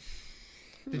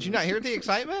 Did you not hear the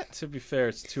excitement? To be fair,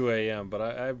 it's 2 a.m., but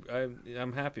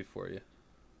I'm happy for you.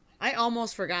 I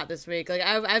almost forgot this week. Like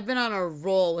I've been on a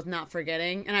roll with not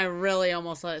forgetting, and I really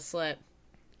almost let it slip.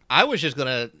 I was just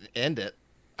gonna end it.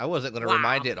 I wasn't gonna Wow.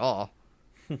 remind you at all.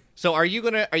 So are you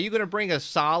gonna bring a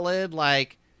solid,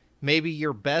 like, maybe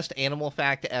your best animal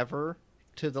fact ever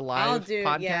to the live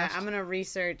podcast? Yeah, I'm gonna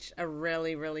research a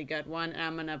really, really good one, and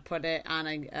I'm gonna put it on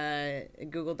a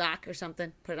Google Doc or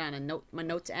something. Put it on my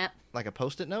notes app, Like a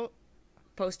Post-it note?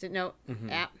 Post-it note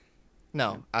app.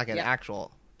 No, like an Yeah.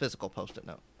 actual physical Post-it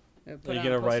note. Put Are it you on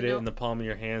gonna a write Post-it it note. in the palm of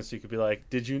your hand so you could be like,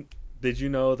 did you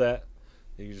know that?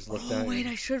 You can just look down. Oh wait,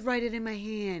 I should write it in my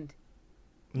hand.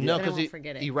 No, Then I because won't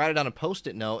forget it. you write it on a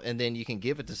Post-it note, and then you can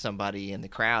give it to somebody in the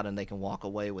crowd, and they can walk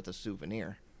away with a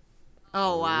souvenir.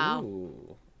 Oh wow,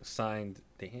 Ooh, signed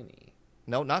Danny.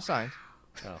 No, not signed.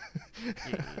 Oh.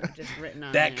 just written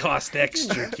on That there. cost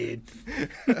extra, kid.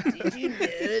 Did you know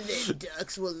that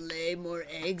ducks will lay more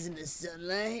eggs in the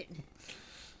sunlight?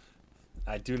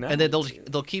 I do not. And then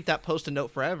they'll keep that Post-it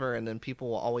note forever, and then people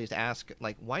will always ask,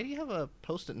 like, why do you have a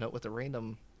Post-it note with a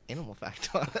random animal fact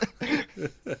on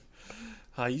it?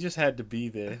 You just had to be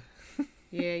there.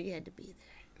 Yeah, you had to be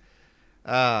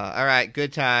there. All right,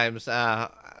 good times.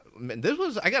 This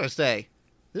was, I gotta say,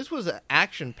 this was an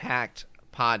action-packed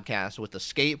podcast with the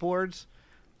skateboards,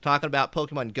 talking about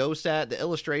Pokemon Go Set, the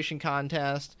illustration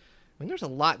contest. I mean, there's a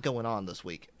lot going on this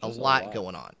week. A lot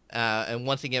going on. And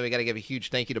once again, we got to give a huge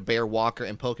thank you to Bear Walker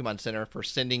and Pokemon Center for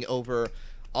sending over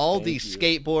all these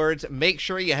skateboards. Make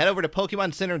sure you head over to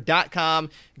PokemonCenter.com,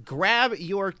 grab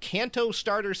your Kanto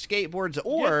starter skateboards,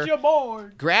 or Get your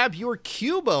board. grab your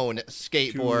Cubone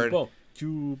skateboard.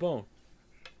 Cubone.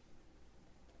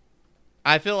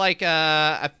 I feel like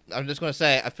I'm just gonna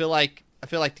say I feel like the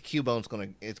Cubone's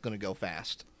gonna go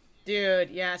fast. Dude,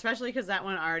 yeah, especially because that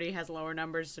one already has lower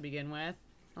numbers to begin with.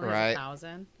 Only Right.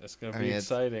 1,000. It's gonna I be mean, it's-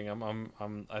 exciting.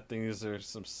 I think these are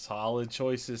some solid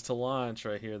choices to launch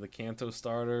right here. The Kanto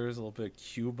starters, a little bit of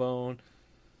Cubone.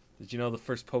 Did you know the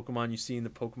first Pokemon you see in the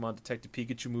Pokemon Detective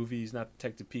Pikachu movie is not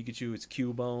Detective Pikachu, it's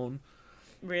Cubone.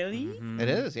 Really? It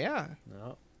is, yeah.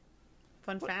 No.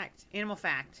 Fun fact. Animal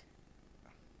fact.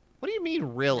 What do you mean,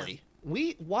 really?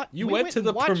 You went to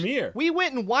the premiere. We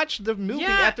went and watched the movie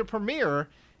Yeah. at the premiere.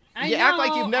 I You act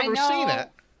like know, you've never I seen know. it.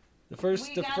 The first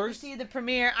We got to see the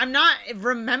premiere. I'm not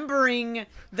remembering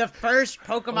the first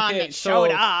Pokemon that so,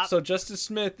 showed up. So Justice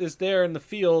Smith is there in the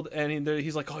field, and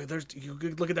he's like, "Oh,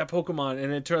 look at that Pokemon!"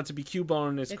 And it turns out to be Cubone,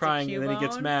 and it's It's a crying, and then he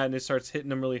gets Cubone? mad, and it starts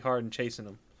hitting him really hard and chasing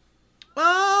him.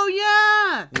 Oh,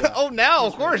 yeah. Oh, now,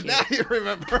 of course, now you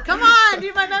remember. Come on,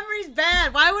 dude. My memory's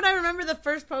bad. Why would I remember the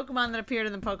first Pokemon that appeared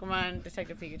in the Pokemon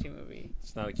Detective Pikachu movie?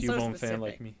 It's not a So Cubone fan specific.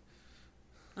 like me.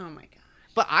 Oh, my God.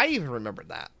 But I even remembered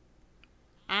that.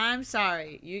 I'm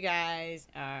sorry. You guys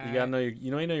are... You gotta know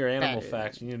your animal Bad.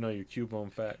 facts. You need to know your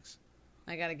Cubone facts.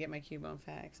 I gotta get my Cubone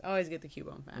facts. I always get the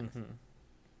Cubone facts.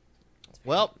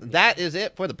 Well, that is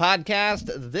it for the podcast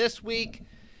this week.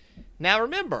 Now,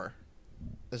 remember,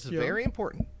 this is very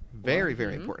important. Very,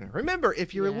 very important. Remember,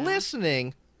 if you're Yeah.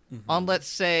 listening on, let's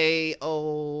say, I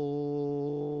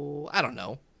don't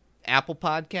know, Apple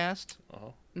Podcast,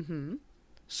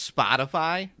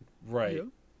 Spotify, Right.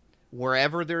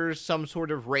 wherever there's some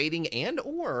sort of rating and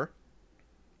or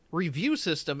review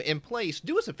system in place,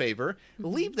 do us a favor,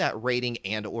 leave that rating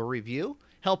and or review.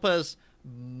 Help us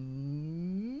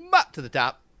up to the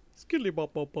top. Skiddly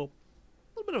bop bop bop.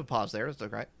 A little bit of a pause there. It's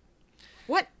okay.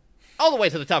 What? All the way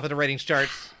to the top of the ratings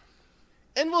charts.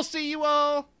 And we'll see you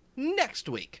all next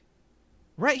week.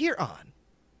 Right here on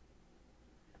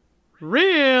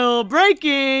Real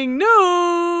breaking news!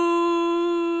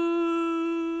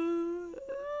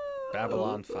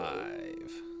 Babylon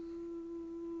 5.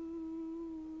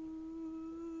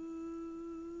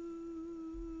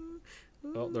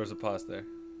 Oh, there's a pause there.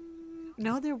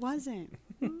 No, there wasn't.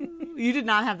 You did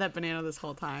not have that banana this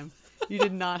whole time. You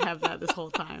did not have that this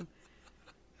whole time.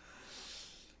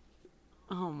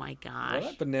 Oh my gosh. Well,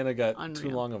 that banana got too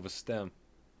Unreal. long of a stem.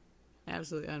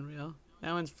 Absolutely unreal.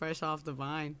 That one's fresh off the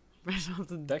vine. Fresh off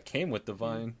the... That came with the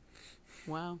vine.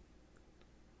 Wow.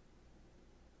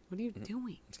 What are you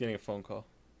doing? It's getting a phone call.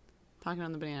 Talking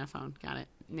on the banana phone. Got it.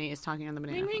 Nate is talking on the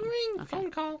banana phone. Ring, ring, Okay. phone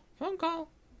call, phone call.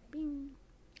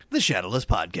 the Shadowless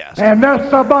Podcast. And that's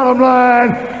the bottom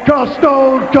line, 'cause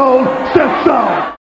Stone Cold said so.